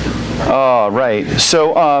 All right.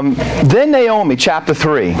 So then Naomi, chapter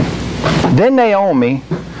 3. Then Naomi,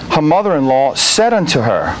 her mother-in-law, said unto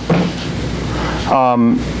her,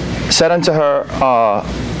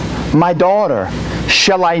 my daughter,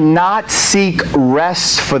 shall I not seek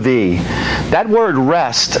rest for thee? That word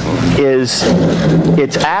rest it's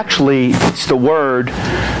the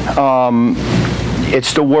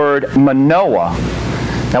word Manoah.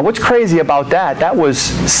 Now what's crazy about that? That was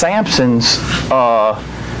Samson's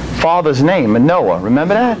father's name, Manoah.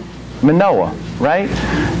 Remember that? Manoah, right?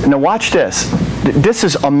 Now watch this. This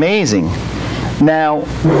is amazing. Now,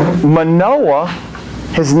 Manoah,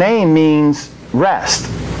 his name means rest,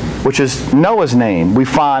 which is Noah's name. We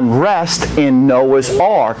find rest in Noah's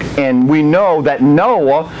ark, and we know that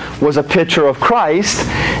Noah was a picture of Christ,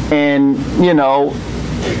 and Noah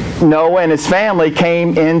and his family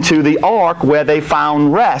came into the ark where they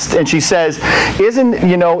found rest. And she says,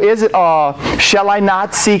 shall I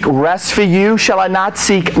not seek rest for you? Shall I not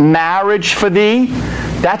seek marriage for thee?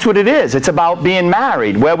 That's what it is. It's about being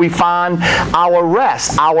married, where we find our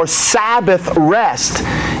rest, our Sabbath rest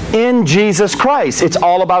in Jesus Christ. It's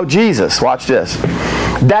all about Jesus. Watch this.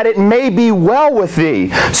 That it may be well with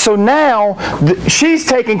thee. So now she's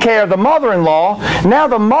taking care of the mother-in-law. Now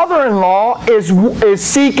the mother-in-law is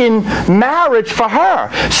seeking marriage for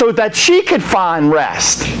her so that she could find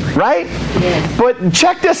rest. Right? Yeah. But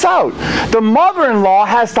check this out. The mother-in-law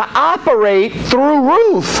has to operate through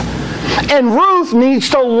Ruth. And Ruth needs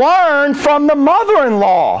to learn from the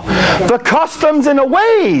mother-in-law the customs and the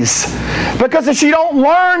ways. Because if she don't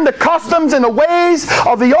learn the customs and the ways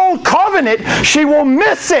of the old covenant, she will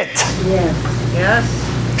miss it. Yes. Yes.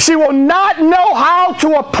 She will not know how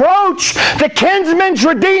to approach the kinsman's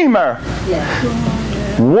redeemer. Yes.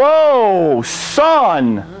 Whoa,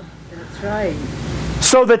 son. That's right.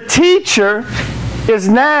 So the teacher is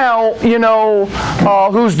now,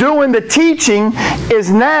 who's doing the teaching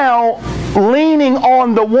is now leaning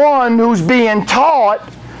on the one who's being taught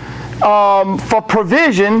for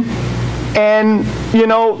provision, and,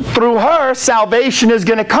 through her, salvation is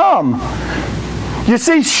going to come. You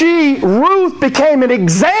see, Ruth became an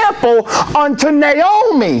example unto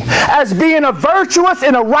Naomi as being a virtuous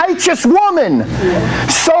and a righteous woman.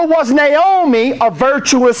 So was Naomi a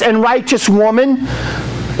virtuous and righteous woman.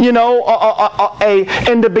 You know,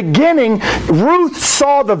 in the beginning, Ruth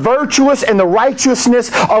saw the virtuous and the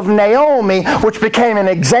righteousness of Naomi, which became an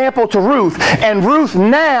example to Ruth. And Ruth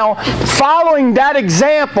now, following that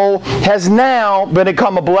example, has now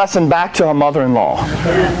become a blessing back to her mother-in-law.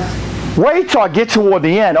 Wait till I get toward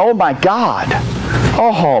the end. Oh my God.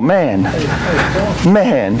 Oh man.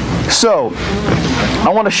 Man. So, I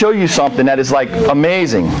want to show you something that is like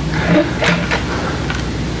amazing.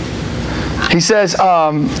 He says,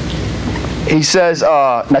 now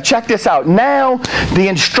check this out. Now the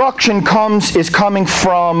instruction is coming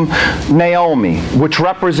from Naomi, which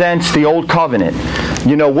represents the old covenant.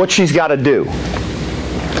 You know, what she's got to do.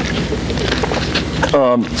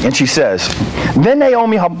 And she says, then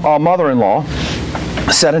Naomi, her mother-in-law,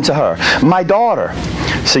 said unto her, my daughter,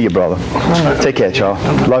 see you, brother. Take care, Charles.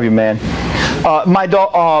 Love you, man.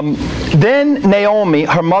 Then Naomi,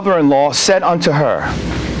 her mother-in-law, said unto her,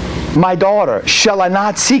 my daughter, shall I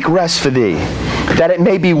not seek rest for thee, that it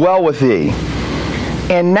may be well with thee?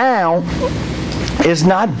 And now is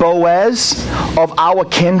not Boaz of our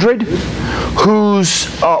kindred,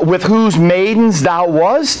 with whose maidens thou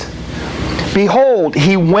wast? Behold,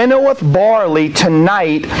 he winnoweth barley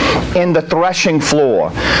tonight in the threshing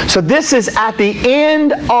floor. So this is at the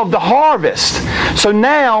end of the harvest. So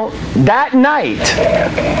now, that night,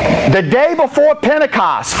 the day before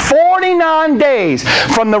Pentecost, 49 days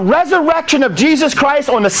from the resurrection of Jesus Christ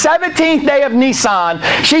on the 17th day of Nisan,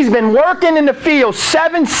 she's been working in the field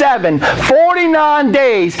 49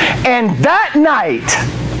 days. And that night,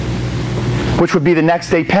 which would be the next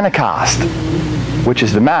day Pentecost, which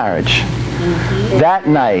is the marriage, that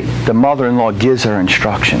night, the mother-in-law gives her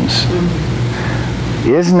instructions.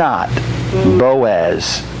 Is not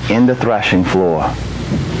Boaz in the threshing floor?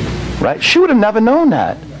 Right? She would have never known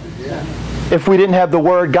that. If we didn't have the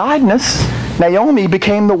word guiding us, Naomi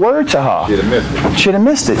became the word to her. She'd have missed it. She'd have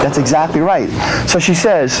missed it. That's exactly right. So she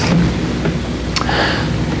says,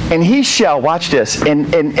 and he shall, watch this,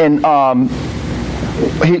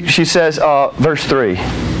 she says, verse 3,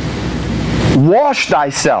 wash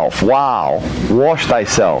thyself. Wow. Wash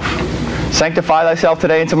thyself. Sanctify thyself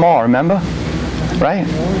today and tomorrow, remember? Right?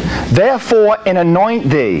 Therefore, and anoint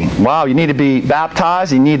thee. Wow, you need to be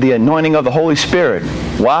baptized. You need the anointing of the Holy Spirit.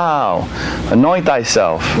 Wow. Anoint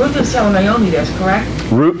thyself. Ruth is telling Naomi this, correct?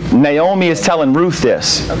 Naomi is telling Ruth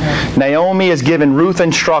this. Okay. Naomi is giving Ruth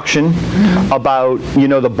instruction about,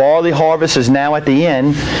 the barley harvest is now at the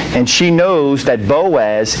end, and she knows that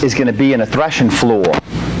Boaz is going to be in a threshing floor.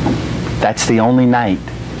 That's the only night.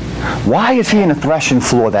 Why is he in a threshing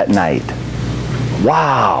floor that night?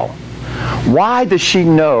 Wow. Why does she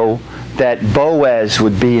know that Boaz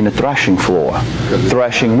would be in the threshing floor,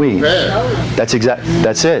 threshing wheat? That's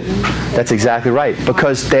it. That's exactly right.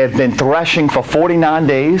 Because they have been threshing for 49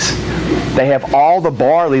 days. They have all the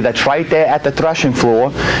barley that's right there at the threshing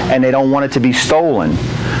floor, and they don't want it to be stolen.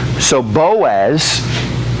 So Boaz,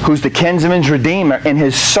 who's the kinsman's redeemer, and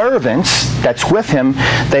his servants that's with him,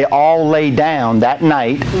 they all lay down that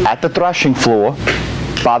night at the threshing floor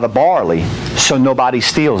by the barley so nobody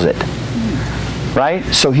steals it. Right?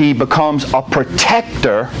 So he becomes a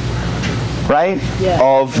protector, right,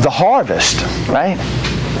 of the harvest, right?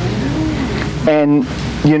 And,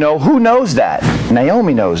 who knows that?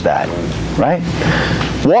 Naomi knows that, right?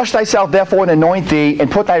 Wash thyself therefore and anoint thee,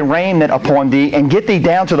 and put thy raiment upon thee, and get thee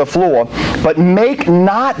down to the floor, but make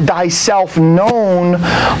not thyself known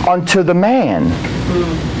unto the man.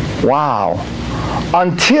 Wow.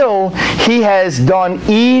 Until he has done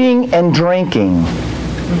eating and drinking.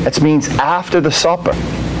 That means after the supper.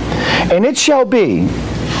 And it shall be,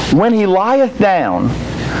 when he lieth down,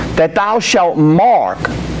 that thou shalt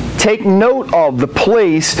take note of the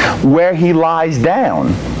place where he lies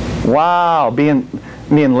down. Wow, being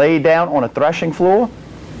laid down on a threshing floor.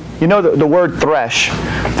 The word thresh,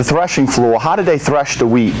 the threshing floor, how did they thresh the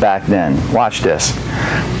wheat back then? Watch this.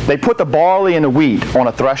 They put the barley and the wheat on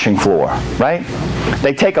a threshing floor, right?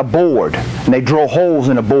 They take a board and they drill holes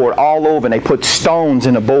in the board all over, and they put stones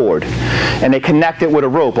in the board, and they connect it with a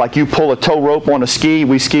rope. Like you pull a tow rope on a ski,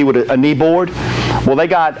 we ski with a knee board. Well, they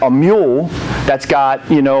got a mule that's got,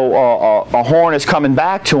 a horn is coming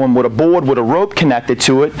back to him with a board with a rope connected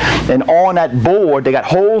to it, and on that board they got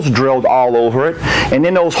holes drilled all over it, and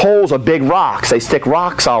in those holes are big rocks. They stick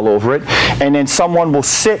rocks all over it, and then someone will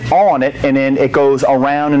sit on it, and then it goes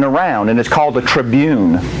around and around, and it's called a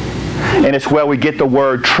tribune. And it's where we get the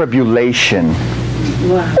word tribulation.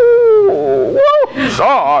 Wow. Ooh,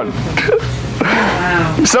 son.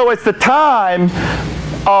 So it's the time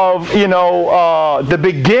of, the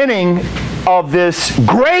beginning of this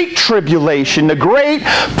great tribulation, the great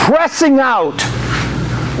pressing out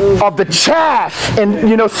of the chaff and,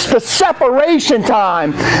 the separation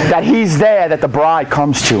time that he's there, that the bride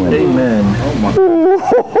comes to him. Amen.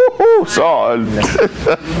 Ooh, son.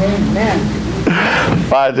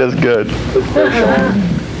 That's just good.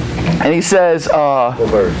 And he says,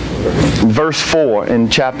 verse 4 in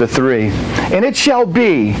chapter 3, and it shall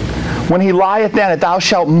be, when he lieth down, that thou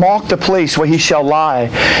shalt mark the place where he shall lie,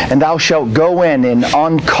 and thou shalt go in and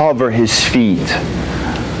uncover his feet.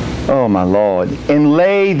 Oh, my Lord. And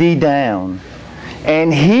lay thee down,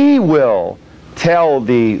 and he will tell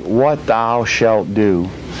thee what thou shalt do.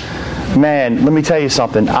 Man, let me tell you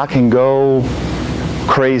something. I can go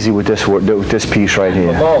crazy with this piece right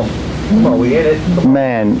here. Come on, we in it.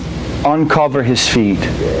 Man, uncover his feet.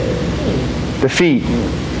 The feet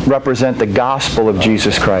represent the gospel of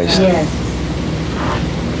Jesus Christ. Yes.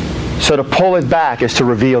 So to pull it back is to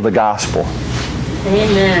reveal the gospel.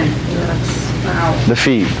 Amen. The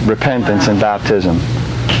feet, repentance and baptism.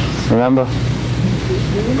 Remember?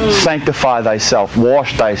 Sanctify thyself,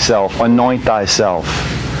 wash thyself, anoint thyself.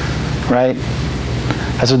 Right?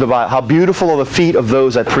 That's what the Bible. How beautiful are the feet of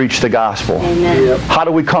those that preach the gospel. Amen. Yep. How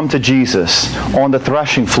do we come to Jesus? On the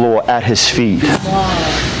threshing floor at his feet,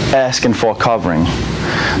 asking for a covering.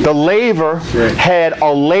 The laver had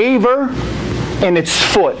a laver in its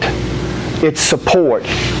foot, its support.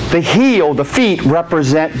 The heel, the feet,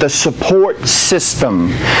 represent the support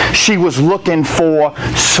system. She was looking for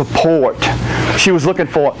support. She was looking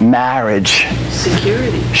for marriage.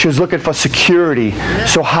 Security. She was looking for security. Yeah.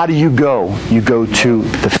 So how do you go? You go to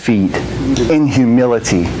the feet in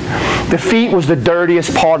humility. The feet was the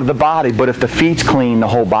dirtiest part of the body, but if the feet's clean, the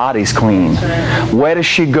whole body's clean. Where does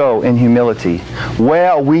she go in humility?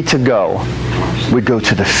 Where are we to go? We go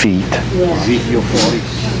to the feet. Ezekiel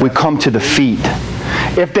 40. We come to the feet.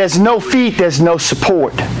 If there's no feet, there's no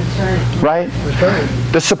support. Right?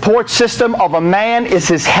 The support system of a man is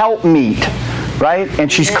his helpmeet. Right?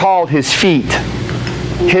 And she's called his feet.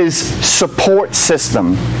 His support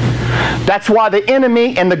system. That's why the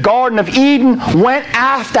enemy in the Garden of Eden went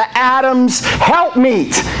after Adam's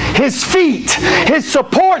helpmeet, his feet, his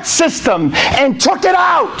support system, and took it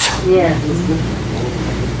out. Yes.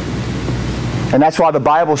 And that's why the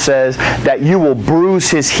Bible says that you will bruise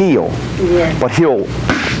his heel, Yes. but he'll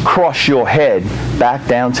crush your head back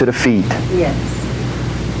down to the feet. Yes.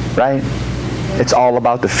 Right? It's all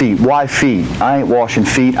about the feet. Why feet? I ain't washing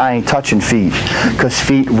feet. I ain't touching feet. Because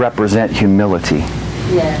feet represent humility.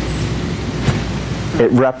 Yes. It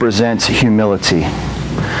represents humility.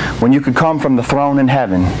 When you could come from the throne in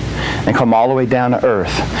heaven and come all the way down to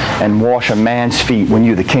earth and wash a man's feet when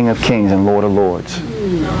you're the King of Kings and Lord of Lords.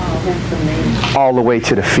 All the way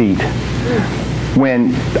to the feet.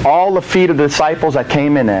 When all the feet of the disciples that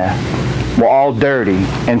came in there were all dirty,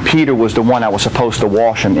 and Peter was the one that was supposed to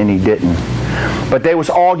wash them, and he didn't. But they was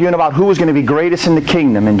arguing about who was going to be greatest in the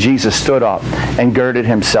kingdom, and Jesus stood up and girded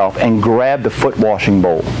himself and grabbed the foot washing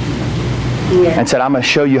bowl. Yes. And said, I'm going to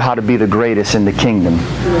show you how to be the greatest in the kingdom.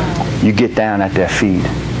 You get down at their feet.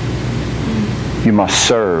 You must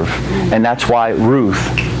serve. And that's why Ruth,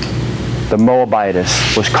 the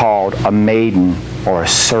Moabitess, was called a maiden or a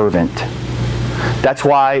servant. That's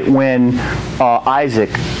why when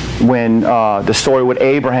the story with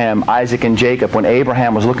Abraham, Isaac and Jacob, when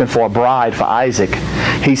Abraham was looking for a bride for Isaac,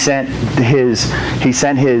 he sent the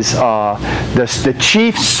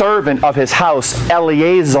chief servant of his house,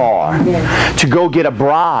 Eleazar, to go get a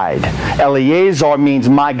bride. Eleazar means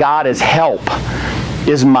my God is help.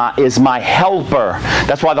 Is my helper.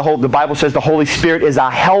 That's why the Bible says the Holy Spirit is our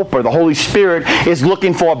helper. The Holy Spirit is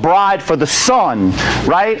looking for a bride for the son,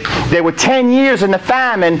 right? There were 10 years in the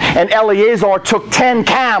famine, and Eleazar took 10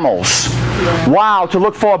 camels. Wow, to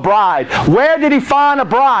look for a bride. Where did he find a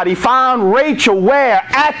bride? He found Rachel where?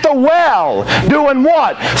 At the well. Doing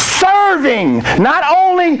what? Serving. Not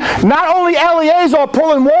only Eleazar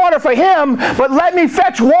pulling water for him, but let me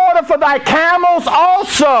fetch water for thy camels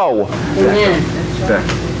also. Amen.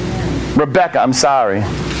 Rebecca, I'm sorry.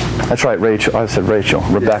 That's right, Rachel. I said Rachel.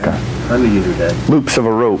 Rebecca. I knew you knew that. Loops of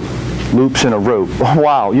a rope. Loops in a rope.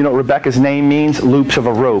 Wow. You know what Rebecca's name means? Loops of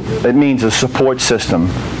a rope. It means a support system.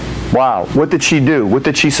 Wow. What did she do? What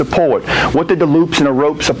did she support? What did the loops and the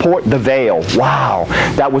rope support? The veil. Wow.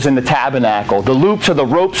 That was in the tabernacle. The loops of the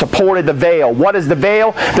rope supported the veil. What is the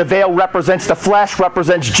veil? The veil represents the flesh,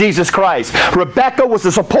 represents Jesus Christ. Rebecca was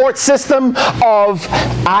the support system of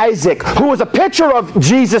Isaac, who was a picture of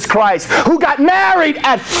Jesus Christ, who got married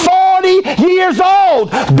at 40 years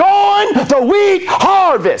old during the wheat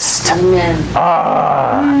harvest.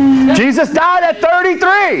 Jesus died at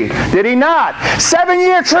 33. Did he not?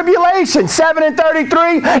 7-year tribulation. 7 and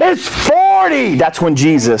 33 is 40. That's when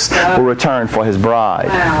Jesus will return for his bride.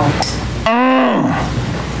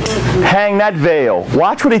 Hang that veil.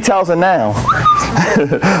 Watch what he tells her now.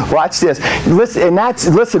 Watch this.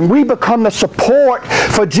 Listen, we become the support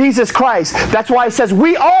for Jesus Christ. That's why it says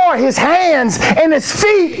we are his hands and his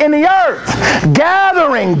feet in the earth.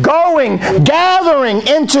 Gathering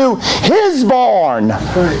into his barn,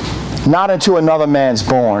 not into another man's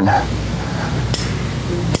barn.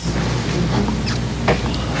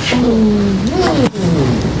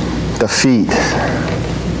 The feet.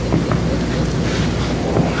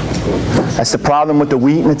 That's the problem with the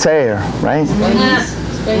wheat and the tare, right?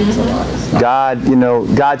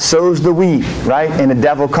 God sows the wheat, right? And the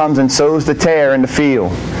devil comes and sows the tare in the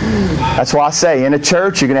field. That's why I say, in a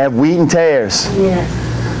church, you're going to have wheat and tares.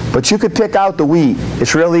 But you could pick out the wheat.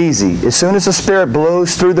 It's real easy. As soon as the Spirit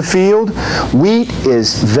blows through the field, wheat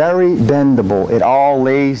is very bendable. It all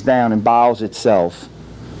lays down and bows itself.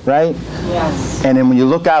 Right? Yes. And then when you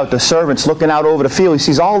look out, the servant's looking out over the field, he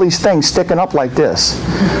sees all these things sticking up like this.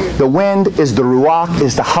 The wind is the Ruach,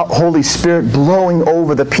 is the Holy Spirit blowing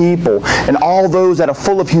over the people. And all those that are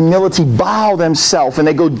full of humility bow themselves and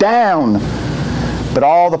they go down. But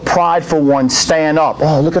all the prideful ones stand up.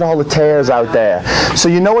 Oh, look at all the tares out there. So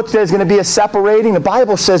you know what? There's going to be a separating. The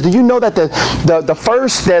Bible says, do you know that the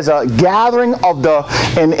first, there's a gathering of the,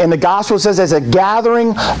 in the gospel it says there's a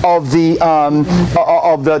gathering of the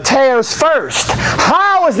tares first.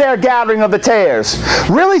 How is there a gathering of the tares?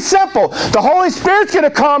 Really simple. The Holy Spirit's going to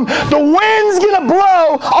come, the wind's going to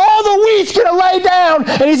blow, all the wheat's going to lay down,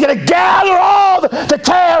 and he's going to gather all the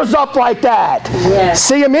tares up like that. Yes.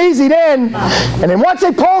 See him easy then. And then once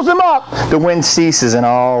he pulls them up, the wind ceases and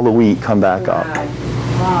all the wheat come back up.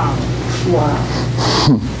 Wow.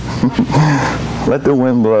 Let the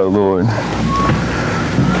wind blow, Lord.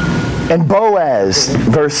 And Boaz,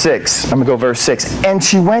 verse 6, I'm going to go verse 6. And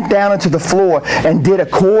she went down into the floor and did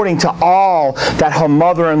according to all that her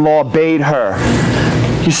mother-in-law bade her.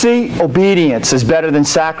 You see, obedience is better than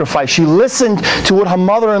sacrifice. She listened to what her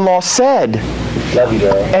mother-in-law said. Love you,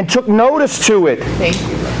 girl. And took notice to it. Thank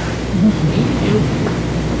you.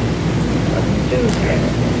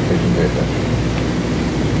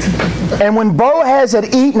 And when Boaz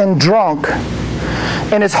had eaten and drunk,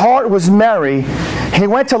 and his heart was merry, he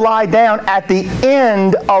went to lie down at the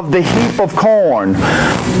end of the heap of corn.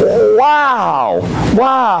 Wow!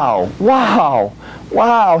 Wow! Wow!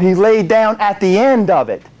 Wow! He laid down at the end of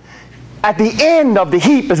it. At the end of the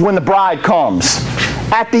heap is when the bride comes.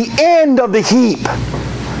 At the end of the heap.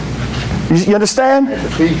 You understand? At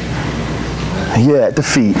the feet. Yeah, at the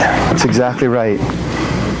feet. That's exactly right.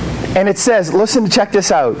 And it says, listen, check this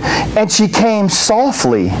out. And she came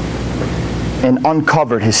softly and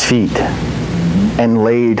uncovered his feet and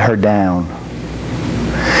laid her down.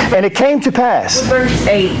 And it came to pass. Verse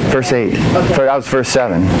 8. Verse 8. Okay. That was verse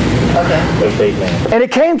 7. Okay. Verse 8, man. And it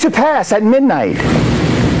came to pass at midnight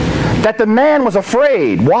that the man was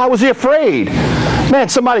afraid. Why was he afraid? Man,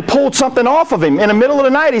 somebody pulled something off of him. In the middle of the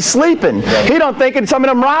night, he's sleeping. He don't think some of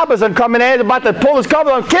them robbers are coming in about to pull his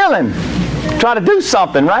cover and kill him. Try to do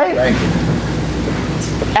something, right? Thank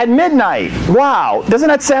you. At midnight. Wow. Doesn't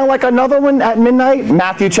that sound like another one at midnight?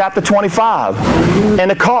 Matthew chapter 25. In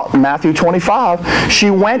the call, Matthew 25. She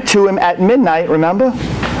went to him at midnight, remember?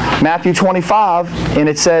 Matthew 25. And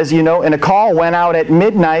it says, and the call went out at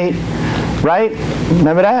midnight. Right?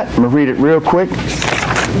 Remember that? I'm going to read it real quick.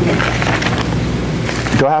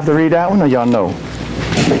 Do I have to read that one or y'all know?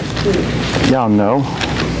 Y'all know.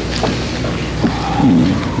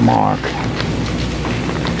 Mark.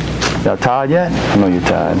 Y'all tired yet? I know you're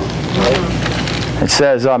tired. It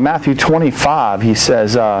says, Matthew 25, he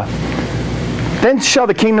says, then shall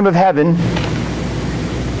the kingdom of heaven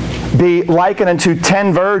be likened unto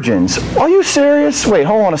 10 virgins. Are you serious? Wait,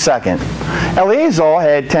 hold on a second. Eleazar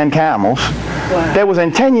had 10 camels. Wow. There was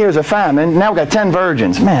in 10 years of famine. Now we got 10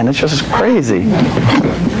 virgins. Man, it's just crazy.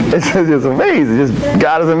 It's just amazing.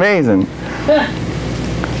 God is amazing.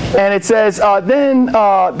 And it says, then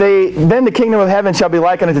the kingdom of heaven shall be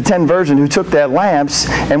likened unto 10 virgins who took their lamps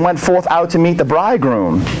and went forth out to meet the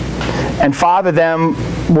bridegroom. And 5 of them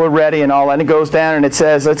were ready and all that. And it goes down and it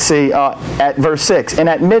says, let's see, at verse 6, and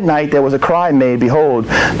at midnight there was a cry made, behold,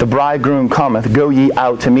 the bridegroom cometh, go ye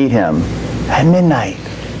out to meet him. At midnight.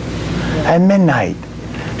 At midnight.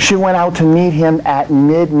 She went out to meet him at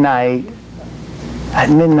midnight. At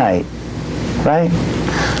midnight. Right?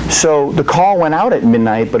 So the call went out at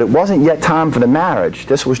midnight, but it wasn't yet time for the marriage.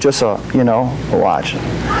 This was just a watch.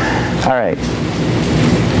 All right.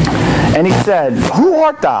 And he said, who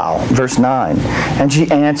art thou? Verse 9. And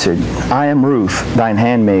she answered, I am Ruth, thine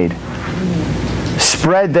handmaid.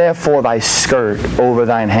 Spread therefore thy skirt over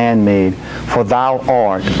thine handmaid, for thou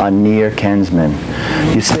art a near kinsman.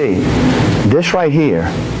 You see, this right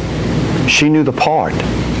here, she knew the part.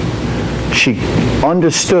 She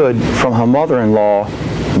understood from her mother-in-law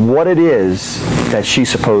what it is that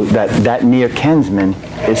that near kinsman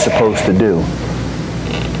is supposed to do.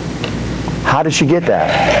 How did she get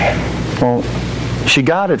that? Well, she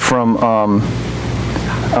got it from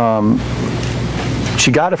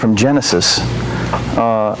Genesis.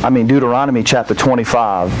 Deuteronomy chapter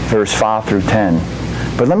 25, verse 5 through 10.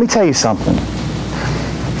 But let me tell you something.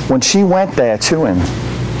 When she went there to him,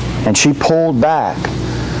 and she pulled back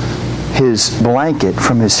his blanket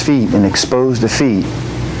from his feet and exposed the feet,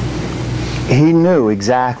 he knew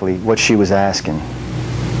exactly what she was asking.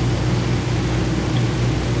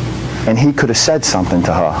 And he could have said something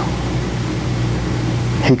to her.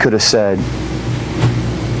 He could have said,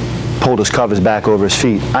 pulled his covers back over his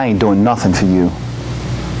feet, I ain't doing nothing for you.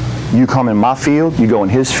 You come in my field, you go in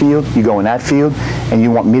his field, you go in that field, and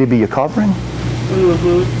you want me to be your covering?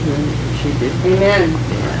 Mm-hmm. She did.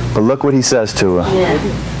 Amen. But look what he says to her. Yeah.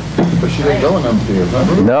 But she didn't go in them fields,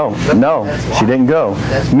 huh? No, she didn't go.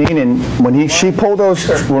 Meaning, when she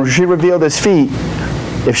revealed his feet,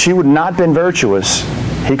 if she would not been virtuous,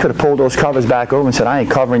 he could have pulled those covers back over and said, I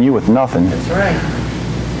ain't covering you with nothing. That's right.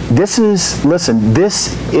 This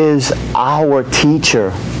is our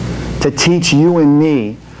teacher to teach you and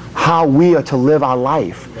me how we are to live our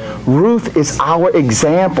life. Ruth is our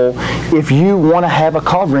example if you want to have a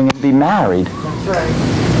covering and be married. That's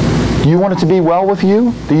right. Do you want it to be well with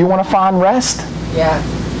you? Do you want to find rest? Yeah.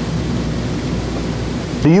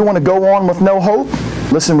 Do you want to go on with no hope?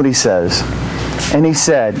 Listen what he says. And he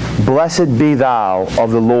said, blessed be thou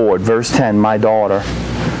of the Lord. Verse 10, my daughter.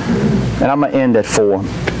 And I'm going to end at 4.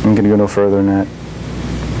 I'm going to go no further than that.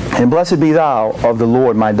 And blessed be thou of the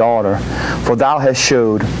Lord, my daughter, for thou hast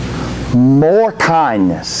showed more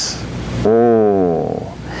kindness,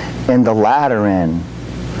 in the latter end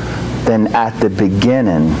than at the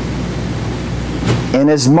beginning.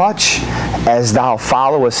 Inasmuch as thou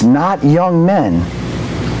followest not young men,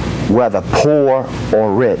 whether poor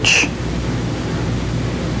or rich.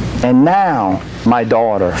 And now, my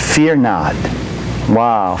daughter, fear not.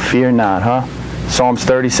 Wow, fear not, huh? Psalms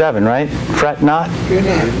 37, right? Fret not. Fear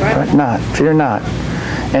not. Right? Fret not, fear not.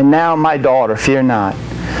 And now, my daughter, fear not.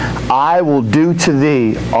 I will do to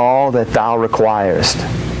thee all that thou requirest.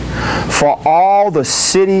 For all the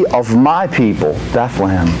city of my people,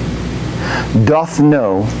 Bethlehem, doth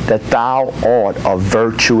know that thou art a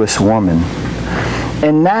virtuous woman.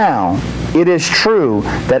 And now it is true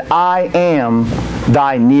that I am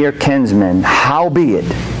thy near kinsman. Howbeit,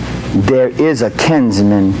 there is a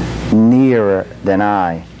kinsman nearer than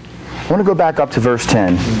I. I want to go back up to verse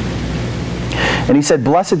 10. And he said,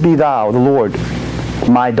 blessed be thou, the Lord,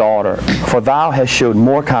 my daughter, for thou hast showed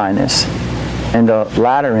more kindness in the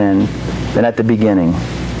latter end than at the beginning.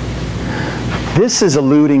 This is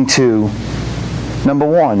alluding to, number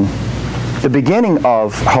one, the beginning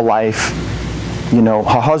of her life. Her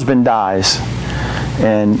husband dies.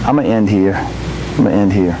 And I'm going to end here.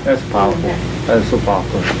 That's powerful. That's so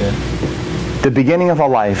powerful. Yeah. The beginning of her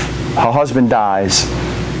life, her husband dies.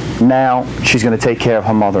 Now she's going to take care of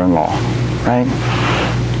her mother-in-law, right?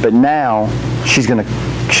 But now she's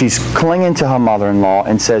clinging to her mother-in-law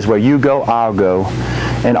and says, where you go, I'll go.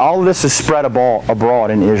 And all of this is spread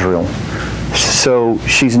abroad in Israel. So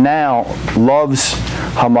she's now loves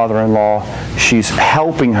her mother-in-law. She's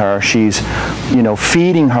helping her. She's,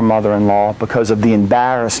 feeding her mother-in-law because of the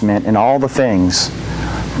embarrassment and all the things,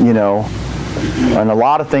 and a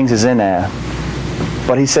lot of things is in there.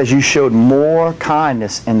 But he says you showed more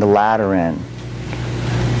kindness in the latter end.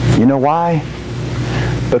 You know why?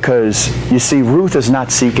 Because, you see, Ruth is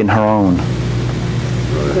not seeking her own.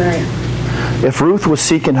 Right. If Ruth was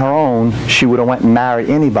seeking her own, she would have went and married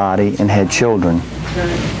anybody and had children.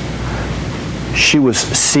 Right. She was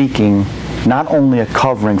seeking not only a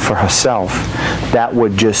covering for herself that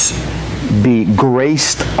would just be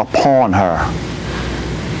graced upon her,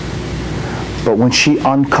 But when she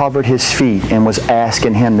uncovered his feet and was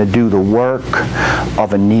asking him to do the work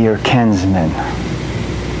of a near kinsman,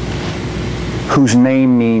 whose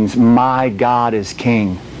name means, my God is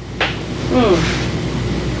King,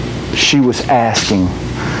 she was asking,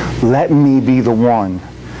 let me be the one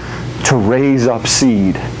to raise up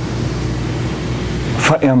seed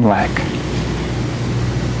for Imlek.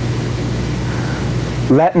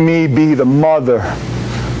 Let me be the mother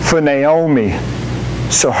for Naomi,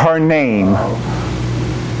 so her name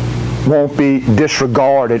won't be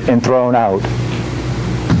disregarded and thrown out.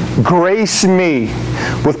 Grace me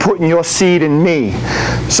with putting your seed in me,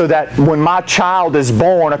 so that when my child is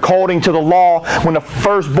born, according to the law, when the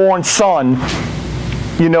firstborn son,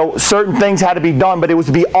 certain things had to be done, but it was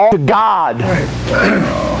to be all to God.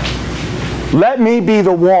 Let me be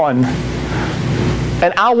the one.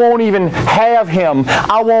 And I won't even have him.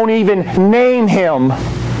 I won't even name him.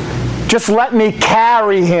 Just let me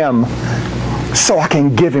carry him so I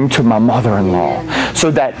can give him to my mother-in-law,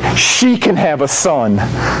 so that she can have a son.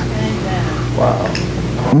 Wow.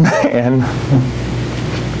 Man,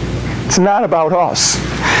 it's not about us.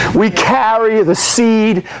 We carry the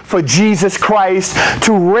seed for Jesus Christ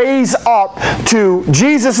to raise up to,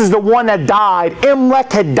 Jesus is the one that died.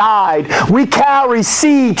 Imlek had died. We carry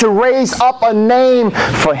seed to raise up a name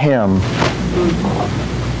for him.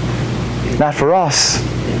 Not for us.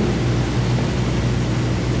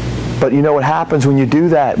 But you know what happens when you do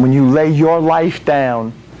that? When you lay your life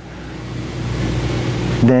down,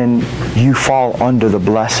 then you fall under the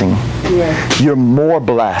blessing. Yes. You're more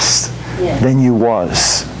blessed than you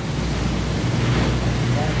was.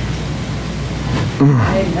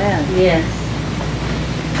 Amen. Yes.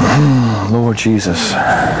 Lord Jesus.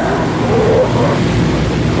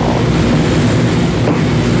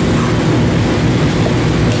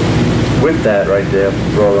 With that right there,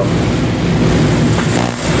 brother,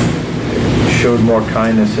 showed more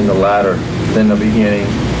kindness in the latter than the beginning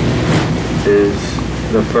is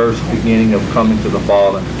the first beginning of coming to the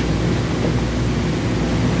Father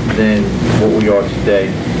than what we are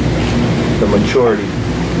today. The maturity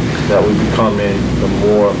that we become in, the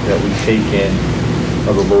more that we take in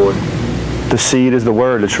of the Lord. The seed is the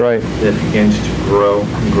word, that's right. It begins to grow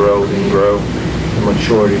and grow and grow. The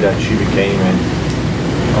maturity that she became in.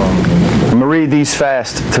 I'm going to read these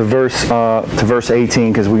fast to verse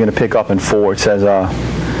 18, because we're going to pick up in 4. It says,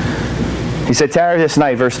 he said, tarry this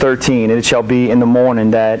night, verse 13, and it shall be in the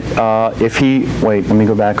morning that if he... Wait, let me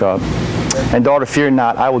go back up. And daughter, fear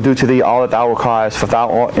not, I will do to thee all that thou requirest, for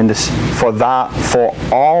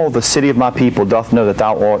all the city of my people doth know that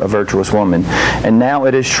thou art a virtuous woman. And now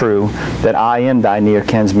it is true that I am thy near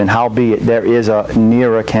kinsman, howbeit there is a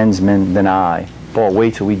nearer kinsman than I. Boy,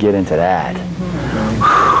 wait till we get into that.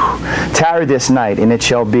 Tarry this night, and it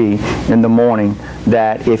shall be in the morning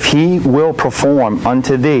that if he will perform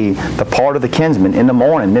unto thee the part of the kinsman in the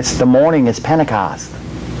morning. The morning is Pentecost.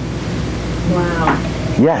 Wow.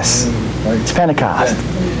 Yes, it's Pentecost.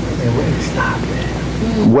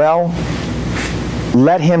 Well,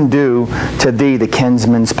 let him do to thee the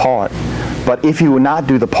kinsman's part. But if he will not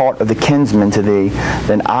do the part of the kinsman to thee,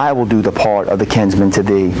 then I will do the part of the kinsman to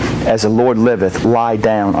thee. As the Lord liveth, lie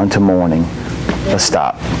down unto morning. Let's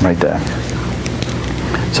stop right there.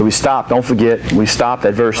 So we stopped. Don't forget, we stopped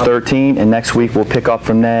at verse 13, and next week we'll pick up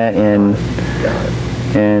from that, and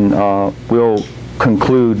we'll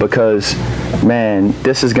conclude, because, man,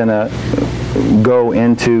 this is going to go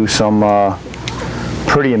into some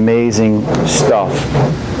pretty amazing stuff.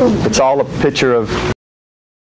 It's all a picture of